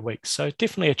 swims per week. So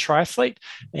definitely a triathlete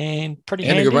and pretty.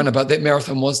 And a good runner, but that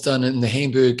marathon was done in the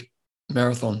Hamburg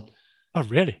Marathon. Oh,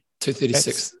 really?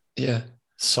 2:36. Yeah.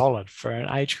 Solid for an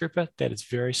age grouper. That is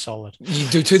very solid. You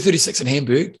do 2:36 in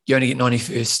Hamburg, you only get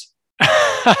 91st.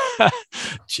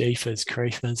 Jeepers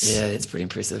creepers. Yeah, that's pretty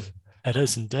impressive. It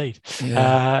is indeed.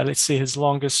 Yeah. Let's see his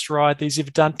longest stride that he's ever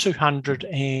done,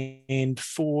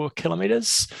 204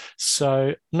 kilometres.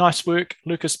 So nice work,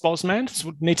 Lucas Bosman.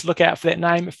 So need to look out for that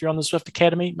name if you're on the Zwift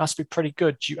Academy. Must be pretty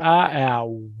good. You are our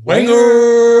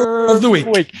Wanger of the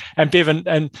Week. And Bevan,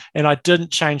 and I didn't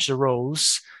change the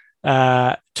rules.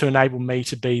 to enable me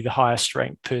to be the highest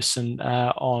ranked person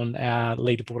on our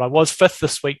leaderboard. I was 5th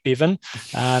this week, Bevan,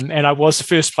 and I was the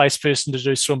first place person to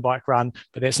do swim, bike, run,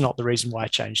 but that's not the reason why I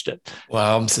changed it.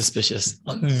 Wow, I'm suspicious.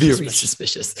 I'm very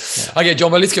suspicious. Yeah. Okay,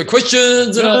 John, let's go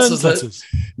questions and answers.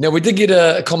 Now, we did get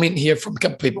a comment here from a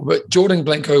couple of people, but Jordan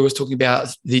Blanco was talking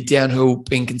about the downhill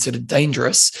being considered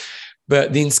dangerous.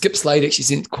 But then Skip Slade actually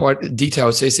sent quite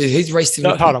detailed. So he said he's raced.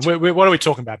 Hold on. What are we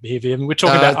talking about here, Evan? We're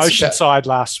talking about Oceanside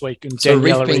last week. And so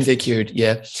Reef being DQ'd,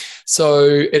 yeah.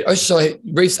 So at Oceanside,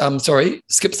 Reef,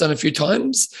 Skip's done a few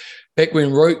times. Back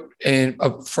when Roke and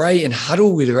Frey and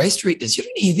Huddle were the race directors, you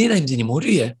don't hear their names anymore,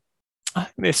 do you?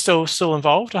 They're still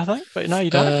involved, I think. But no, you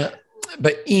don't.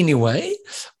 But anyway,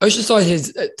 Oceanside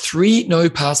has 3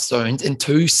 no-pass zones and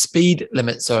 2 speed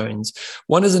limit zones.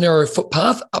 One is a narrow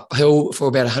footpath uphill for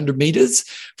about 100 metres.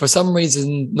 For some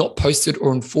reason, not posted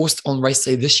or enforced on race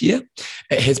day this year.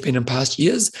 It has been in past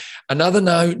years. Another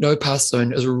no-pass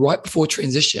zone is right before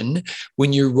transition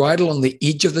when you ride along the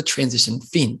edge of the transition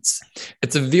fence.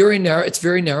 It's very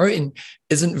narrow and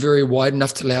isn't very wide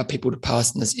enough to allow people to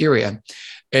pass in this area.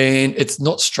 And it's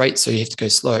not straight, so you have to go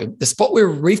slow. The spot where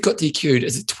Reef got DQ'd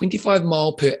is a 25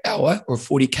 mile per hour or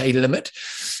 40K limit,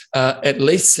 at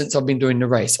least since I've been doing the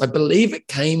race. I believe it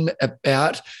came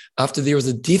about after there was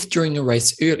a death during a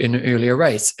race in an earlier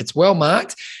race. It's well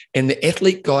marked, and the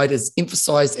athlete guide is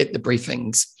emphasized at the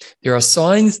briefings. There are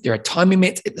signs, there are timing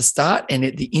mats at the start and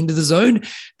at the end of the zone.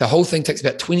 The whole thing takes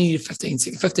about 15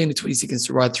 to 20 seconds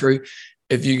to ride through.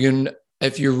 If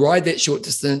you ride that short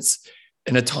distance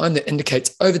in a time that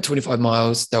indicates over 25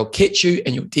 miles, they'll catch you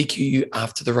and you'll DQ you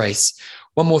after the race.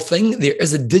 One more thing, there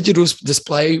is a digital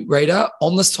display radar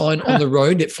on the sign on the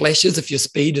road that flashes if your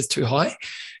speed is too high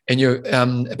and you're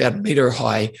about a meter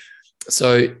high.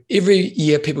 So every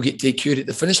year people get DQ'd at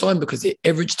the finish line because their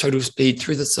average total speed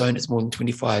through the zone is more than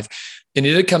 25. And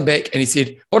he did come back and he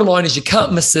said, bottom line is you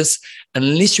can't miss this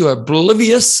unless you're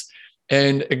oblivious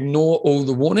and ignore all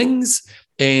the warnings.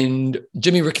 And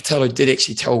Jimmy Riccatello did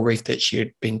actually tell Reef that she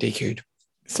had been DQ'd.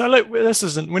 So look, I'm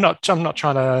not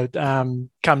trying to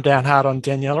come down hard on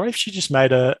Danielle Reef. She just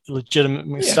made a legitimate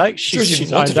mistake. Yeah,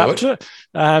 she's owned up to it.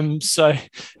 So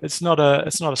it's not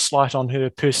a slight on her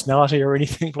personality or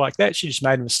anything like that. She just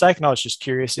made a mistake, and I was just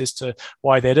curious as to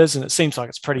why that is. And it seems like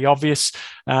it's pretty obvious,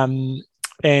 and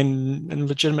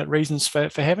legitimate reasons for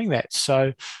having that.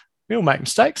 So we all make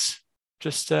mistakes.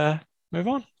 Just move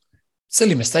on.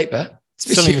 Silly mistake, but.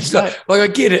 Like I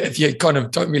get it if you kind of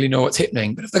don't really know what's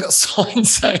happening, but if they've got signs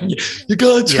saying you're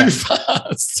going too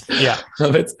fast,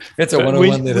 that's a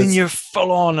one-on-one. When you're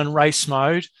full on in race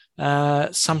mode,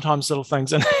 sometimes little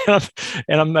things, and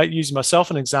I'm using myself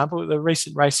an example. The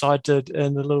recent race I did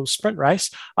in the little sprint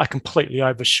race, I completely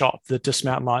overshot the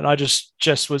dismount line. I was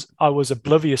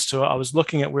oblivious to it. I was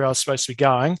looking at where I was supposed to be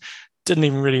going, didn't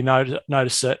even really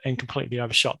notice it, and completely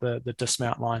overshot the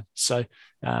dismount line. So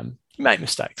you make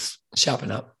mistakes.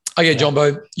 Sharpen up. Okay,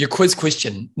 Jumbo, your quiz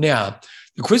question. Now,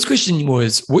 the quiz question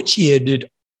was, which year did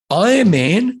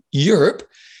Ironman Europe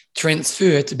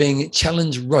transfer to being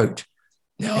Challenge Road?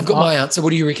 Now, I've got my answer.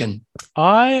 What do you reckon?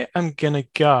 I am going to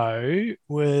go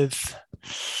with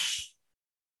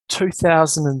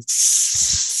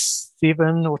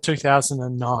 2007 or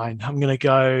 2009. I'm going to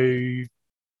go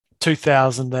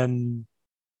 2000 and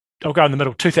I'll go in the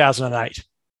middle, 2008.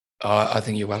 I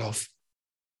think you're well off.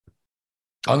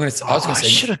 I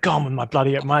should have gone with my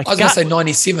bloody gut. I was going to say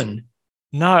 97.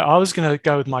 No, I was going to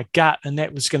go with my gut, and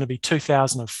that was going to be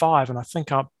 2005. And I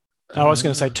think I was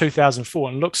going to say 2004.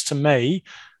 And it looks to me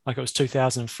like it was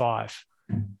 2005.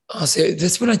 Oh, so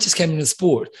that's when I just came into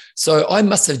sport. So I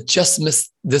must have just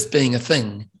missed this being a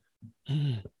thing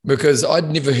because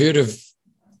I'd never heard of.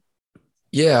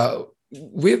 Yeah,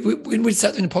 when we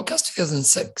started doing the podcast,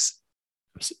 2006.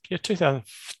 Yeah,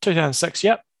 2006.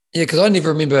 Yep. Yeah, because I never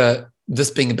remember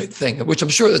this being a big thing, which I'm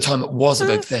sure at the time it was a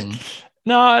big thing.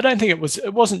 No, I don't think it was.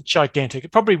 It wasn't gigantic.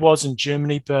 It probably was in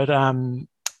Germany, but I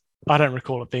don't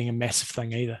recall it being a massive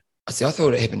thing either. See, I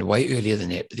thought it happened way earlier than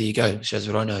that, but there you go. Shows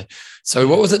what I know. So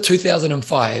what was it,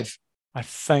 2005? I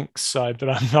think so, but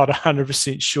I'm not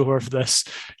 100% sure of this.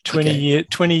 20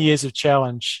 years of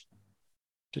challenge.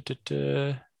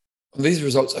 Well, these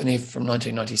results only from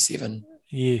 1997.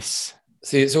 Yes.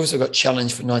 See, it's also got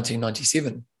challenge for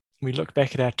 1997. We look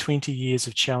back at our 20 years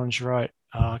of challenge road.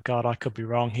 Oh God, I could be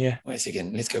wrong here. Wait a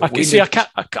second, let's go. I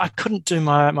couldn't do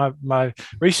my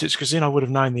research because then I would have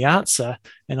known the answer.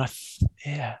 And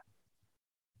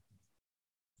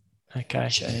okay,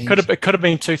 it could have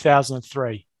been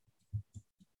 2003.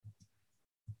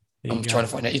 I'm trying to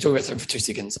find out. You talk about something for 2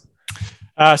 seconds.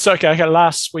 So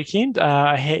last weekend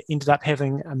I ended up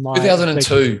having my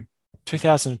 2002.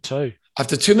 2002.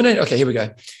 After terminating, okay, here we go.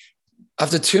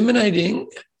 After terminating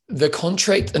the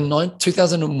contract in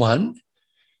 2001,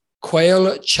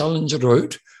 Quail Challenge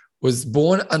Road was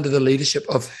born under the leadership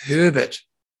of Herbert,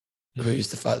 who's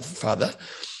the father.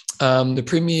 The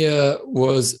premiere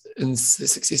was in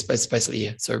success basically,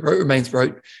 yeah. So Rote remains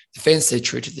Rote. The fans stay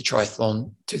true to the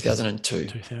triathlon 2002.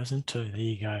 2002, there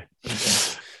you go. Okay.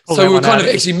 So we're kind of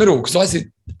actually middle, because I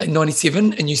said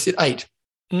 97 and you said 8.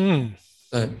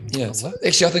 Yeah, so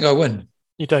actually I think I win.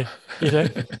 You do.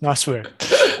 Nice work.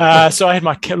 So I had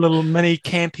my little mini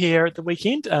camp here at the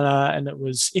weekend, and it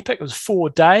was epic. It was 4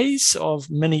 days of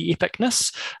mini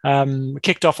epicness. We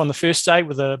kicked off on the first day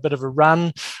with a bit of a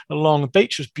run along the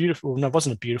beach. It was beautiful. No, it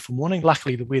wasn't a beautiful morning.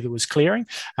 Luckily, the weather was clearing.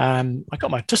 I got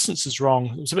my distances wrong.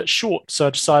 It was a bit short, so I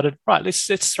decided, right,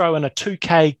 let's throw in a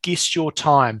 2K guess your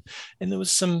time. And there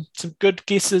was some good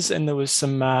guesses, and there was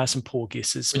some poor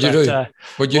guesses. What'd you do?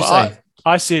 What'd you say?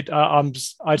 I said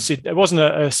it wasn't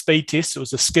a speed test; it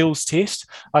was a skills test.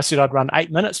 I said I'd run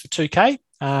 8 minutes for 2K,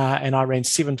 and I ran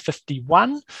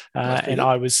 7:51, and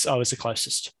I was the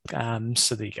closest.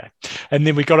 So there you go. And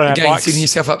then we got on our bikes. Setting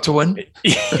yourself up to win.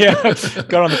 Yeah,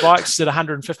 got on the bikes, did a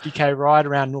 150K ride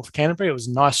around North Canterbury. It was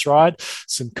a nice ride.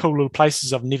 Some cool little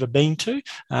places I've never been to.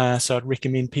 So I'd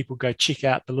recommend people go check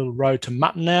out the little road to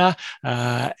Muttonau,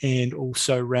 and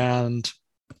also around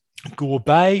Gore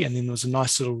Bay, and then there was a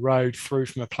nice little road through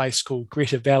from a place called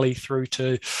Greta Valley through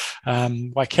to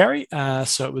Waikari.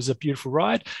 So it was a beautiful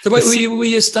ride. So wait, were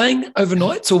you staying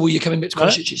overnight, or were you coming back to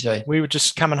Christchurch each day? We were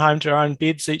just coming home to our own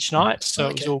beds each night, so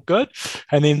it was all good.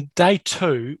 And then day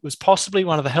 2 was possibly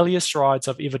one of the hilliest rides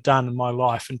I've ever done in my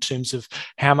life in terms of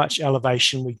how much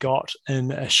elevation we got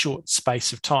in a short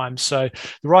space of time. So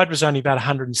the ride was only about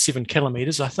 107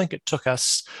 kilometres. I think it took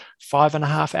us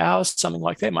 5.5 hours, something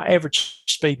like that. My average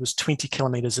speed was 20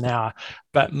 kilometers an hour,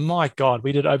 but my God,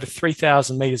 we did over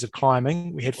 3,000 meters of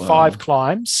climbing. We had 5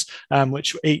 climbs,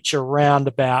 which were each around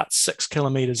about 6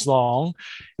 kilometers long.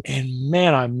 And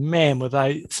man, oh man, were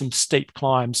they some steep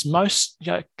climbs.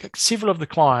 Several of the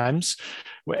climbs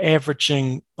were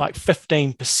averaging like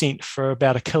 15% for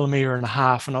about 1.5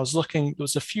 kilometers. And I was looking, there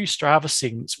was a few Strava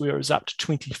segments where it was up to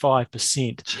 25%.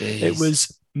 Jeez. It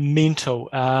was mental,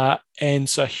 and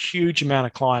so a huge amount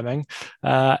of climbing.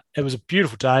 It was a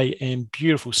beautiful day and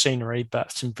beautiful scenery,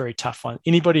 but some very tough ones.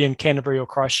 Anybody in Canterbury or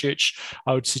Christchurch,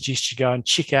 I would suggest you go and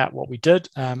check out what we did.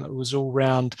 It was all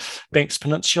around Banks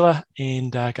Peninsula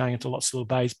and going into lots of little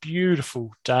bays.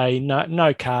 Beautiful day,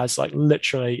 no cars, like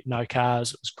literally no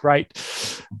cars. It was great.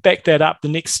 Backed that up the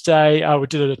next day. We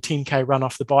did a 10K run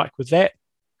off the bike with that.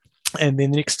 And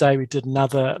then the next day we did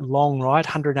another long ride,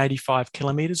 185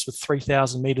 kilometres with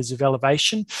 3,000 metres of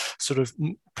elevation, sort of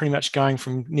pretty much going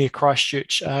from near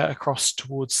Christchurch across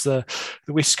towards the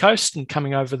west coast and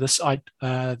coming over this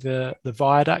the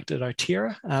viaduct at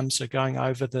Otira, so going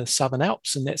over the Southern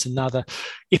Alps, and that's another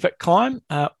epic climb.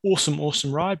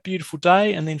 Awesome ride, beautiful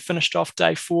day, and then finished off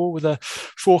day 4 with a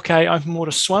 4K open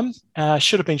water swim.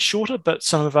 Should have been shorter, but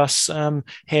some of us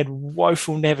had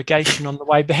woeful navigation on the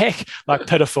way back, like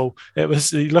pitiful. It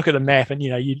was, you look at the map and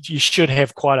you should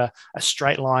have quite a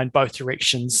straight line both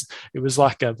directions. It was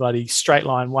like a bloody straight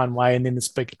line one way and then this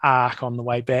big arc on the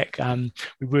way back.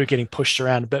 We were getting pushed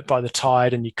around a bit by the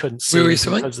tide and you couldn't see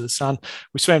because of the sun.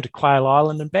 We swam to Quail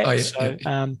Island and back.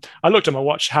 I looked at my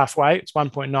watch halfway. It's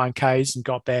 1.9 Ks and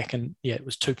got back, and it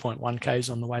was 2.1 Ks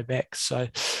on the way back. So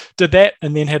did that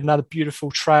and then had another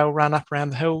beautiful trail run up around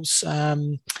the hills,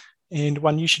 and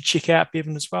one you should check out,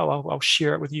 Bevan, as well. I'll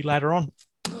share it with you later on.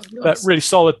 Nice. But really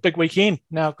solid big weekend.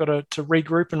 Now I've got to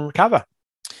regroup and recover.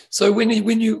 So when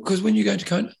you going to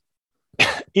Kona?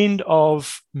 End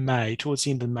of May, towards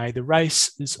the end of May. The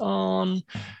race is on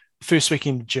first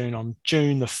weekend of June, on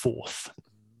June the 4th.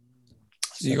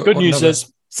 So good news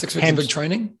is 6 weeks of big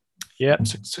training. Yeah,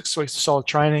 6 weeks of solid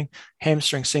training.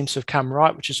 Hamstring seems to have come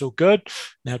right, which is all good.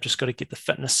 Now I've just got to get the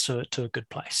fitness to a good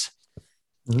place.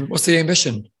 What's the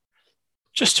ambition?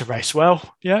 Just to race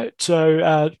well,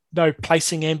 so no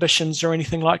placing ambitions or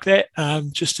anything like that.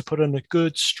 Just to put in a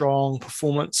good, strong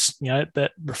performance,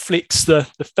 that reflects the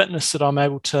fitness that I'm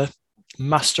able to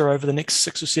muster over the next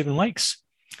 6 or 7 weeks.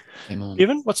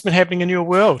 Evan, what's been happening in your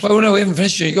world? Well, no, we haven't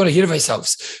finished. You got ahead of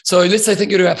ourselves. So let's say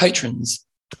thank you to our patrons.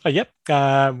 Oh, yep.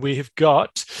 We have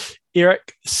got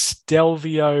Eric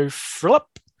Stelvio Phillip.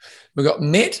 We've got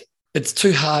Matt, it's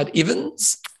too hard,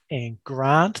 Evans. And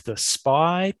Grant the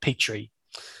Spy Petrie.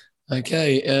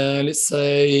 Okay, let's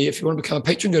say if you want to become a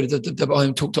patron, go to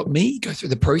www.iamtalk.me, go through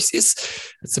the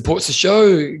process. It supports the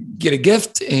show, get a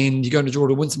gift, and you're going to draw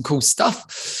to win some cool stuff.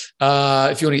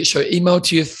 If you want to get show email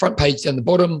to your front page down the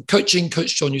bottom,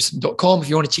 coachjohnnewsom.com. If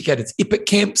you want to check out its Epic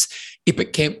Camps,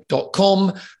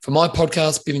 epiccamp.com. For my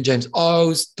podcast,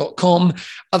 bevanjameseyles.com.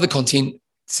 Other content,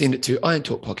 send it to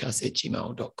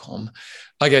iamtalkpodcast@gmail.com.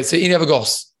 Okay, so any other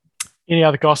goss? Any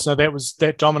other goss? No,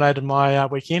 that dominated my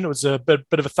weekend. It was a bit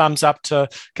of a thumbs up to a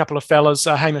couple of fellas.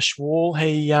 Hamish Wall,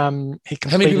 he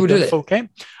completed How many people did it? full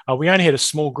camp. We only had a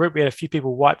small group. We had a few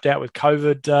people wiped out with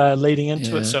COVID leading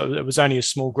into it, so it was only a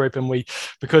small group. And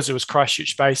because it was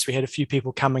Christchurch based, we had a few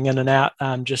people coming in and out,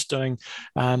 just doing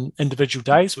individual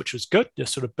days, which was good.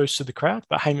 Just sort of boosted the crowd.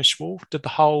 But Hamish Wall did the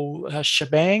whole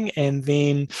shebang, and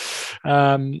then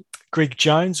Greg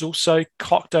Jones also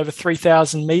cocked over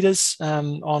 3,000 meters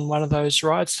on one of those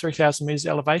rides, 3,000 meters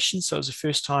elevation. So it was the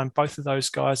first time both of those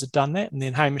guys had done that. And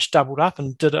then Hamish doubled up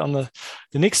and did it on the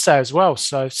next day as well.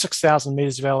 So 6,000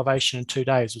 meters of elevation in 2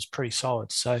 days was pretty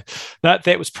solid. So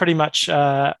that was pretty much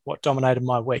what dominated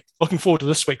my week. Looking forward to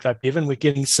this week though, Bevan. We're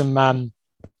getting some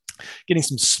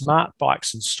smart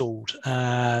bikes installed.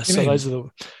 Those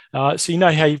are so you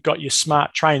know how you've got your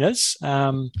smart trainers,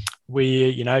 where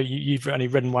you've only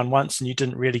ridden one once and you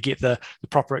didn't really get the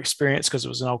proper experience because it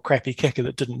was an old crappy kicker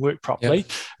that didn't work properly.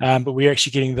 Yep. But we're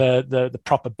actually getting the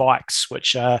proper bikes,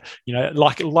 which are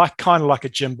like kind of like a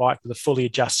gym bike with a fully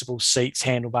adjustable seats,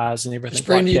 handlebars, and everything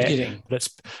like that. But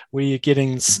we're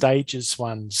getting Stages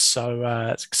ones, so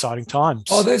it's exciting times.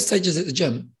 Oh, those Stages at the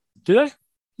gym? Do they?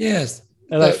 Yes.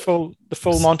 Are they the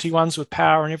full Monty ones with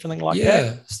power and everything like that?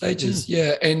 Yeah, Stages.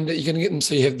 Yeah, and you're going to get them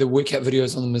so you have the workout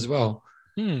videos on them as well.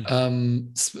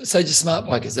 Stages Smart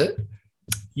Bike, is it?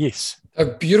 Yes. A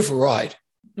beautiful ride.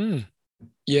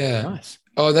 Yeah. Nice.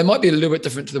 Oh, they might be a little bit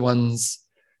different to the ones.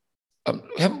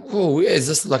 Is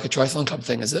this like a triathlon club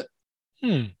thing? Is it?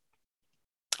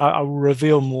 I'll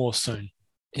reveal more soon.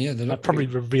 Yeah, I probably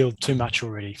revealed too much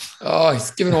already. Oh,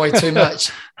 he's giving away too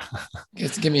much. You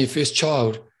have to give me your first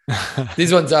child.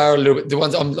 These ones are a little bit, the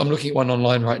ones I'm looking at one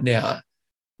online right now,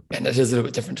 and it is a little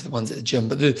bit different to the ones at the gym.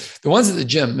 But the ones at the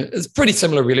gym is pretty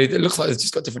similar, really. It looks like it's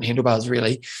just got different handlebars,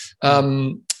 really.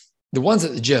 The ones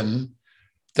at the gym,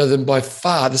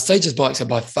 the Stages bikes are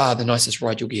by far the nicest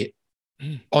ride you'll get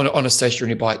on a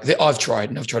stationary bike that I've tried,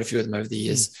 and I've tried a few of them over the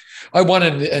years. I won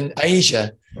in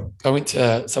Asia. I went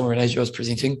to somewhere in Asia I was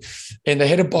presenting, and they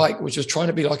had a bike which was trying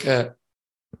to be like a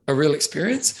real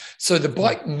experience. So the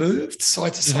bike moved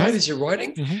side to side as you're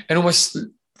riding, and almost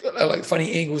like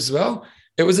funny angles as well.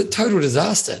 It was a total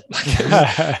disaster.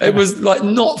 It was like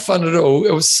not fun at all.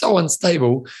 It was so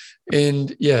unstable,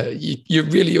 and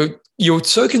you're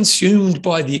so consumed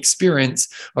by the experience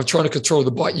of trying to control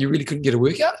the bike, you really couldn't get a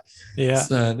workout. Yeah,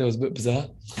 so that was a bit bizarre.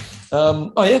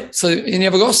 So any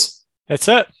other goss? That's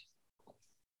it.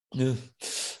 Yeah.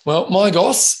 Well, my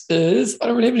goss is I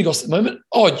don't really have any goss at the moment.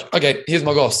 Oh, okay. Here's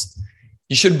my goss.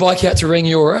 You should bike out to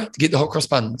Rangiora to get the hot cross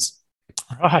buns.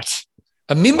 Right.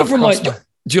 A member from my. Do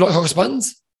you like hot cross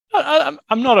buns? I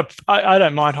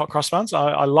don't mind hot cross buns.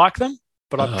 I like them,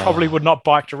 but I probably would not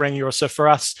bike to Rangiora. So for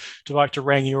us to bike to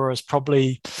Rangiora is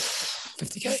probably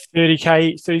 50k,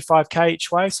 30k, 35k each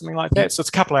way, something like that. So it's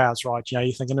a couple of hours ride.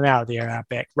 You're thinking an hour there, an hour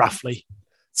back, roughly.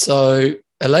 So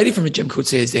a lady from a gym called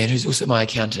Sarah Dan, who's also my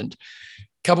accountant,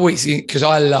 a couple of weeks ago, because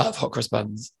I love hot cross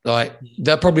buns. Like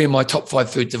they're probably in my top 5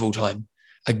 foods of all time.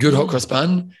 A good hot cross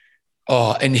bun.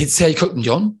 Oh, and here's how you cook them,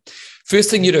 John.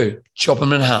 First thing you do, chop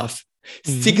them in half.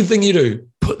 Second thing you do,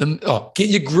 get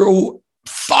your grill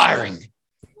firing.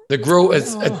 The grill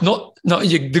is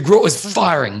the grill is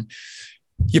firing.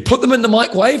 You put them in the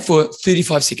microwave for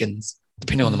 35 seconds,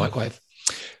 depending on the microwave.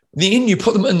 Then you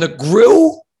put them in the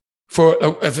grill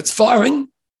if it's firing,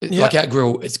 like our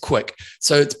grill, it's quick.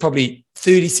 So it's probably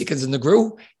 30 seconds in the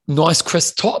grill, nice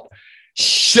crisp top,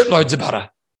 shitloads of butter.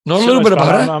 Not a little bit of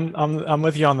butter. I'm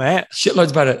with you on that. Shitloads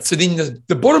of butter. So then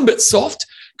the bottom bit's soft,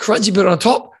 crunchy bit on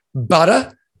top,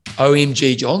 butter.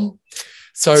 OMG, John.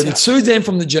 So Suzanne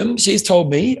from the gym, she's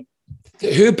told me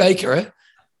that her baker,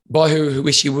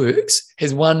 where she works,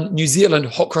 has won New Zealand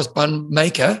hot cross bun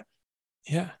maker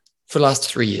for the last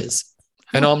 3 years.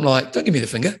 And I'm like, don't give me the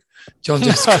finger. John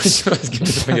just give me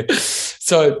the finger.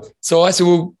 So I said,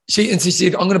 well, she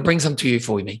said, I'm going to bring some to you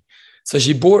for me. So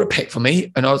she bought a pack for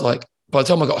me, and I was like, by the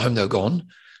time I got home, they were gone.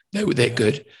 They were that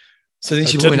good. So then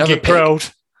she bought another pack.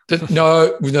 Grilled.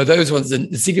 No, those ones.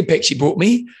 The second pack she bought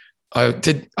me, I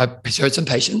showed some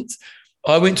patience.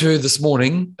 I went to her this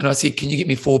morning and I said, can you get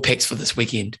me 4 packs for this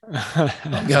weekend?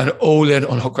 I'm going all in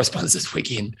on hot cross buns this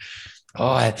weekend.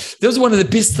 That was one of the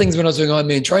best things when I was doing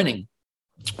Ironman training.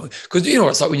 Because you know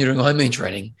what it's like when you're doing Ironman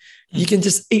training, you can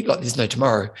just eat like there's no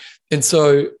tomorrow. And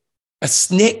so a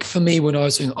snack for me when I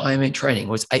was doing Ironman training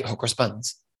was 8 hot cross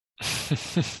buns.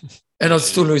 And I'd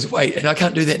still lose weight. And I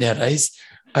can't do that nowadays.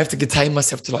 I have to contain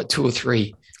myself to like 2 or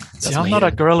 3. See, I'm not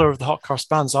a gorilla of the hot cross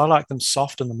buns. I like them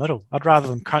soft in the middle. I'd rather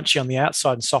them crunchy on the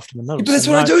outside and soft in the middle. But that's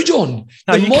what I do, John.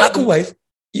 No, the microwave,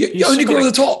 you only grill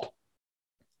the top.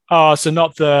 Oh, so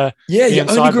not the... Yeah, the you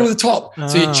only grill the top.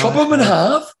 So you chop them in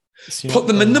half, put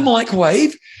them in the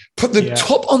microwave, put the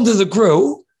top onto the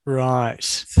grill. Right.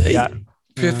 See? Yeah.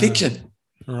 Perfection.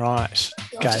 Right.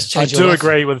 Okay. I do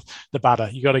agree with the butter.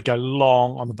 You got to go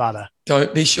long on the butter.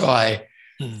 Don't be shy.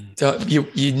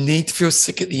 You need to feel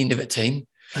sick at the end of it, team.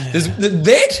 There's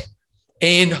that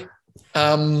and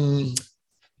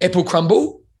apple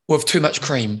crumble with too much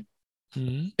cream.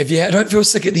 If you don't feel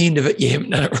sick at the end of it, you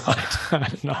haven't done it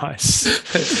right.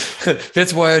 Nice.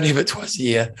 That's why I only have it twice a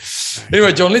year.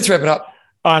 Anyway, John, let's wrap it up.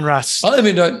 I'm Russ. I'm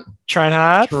Endo. Train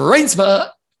hard. Train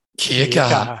smart. Kia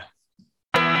kaha.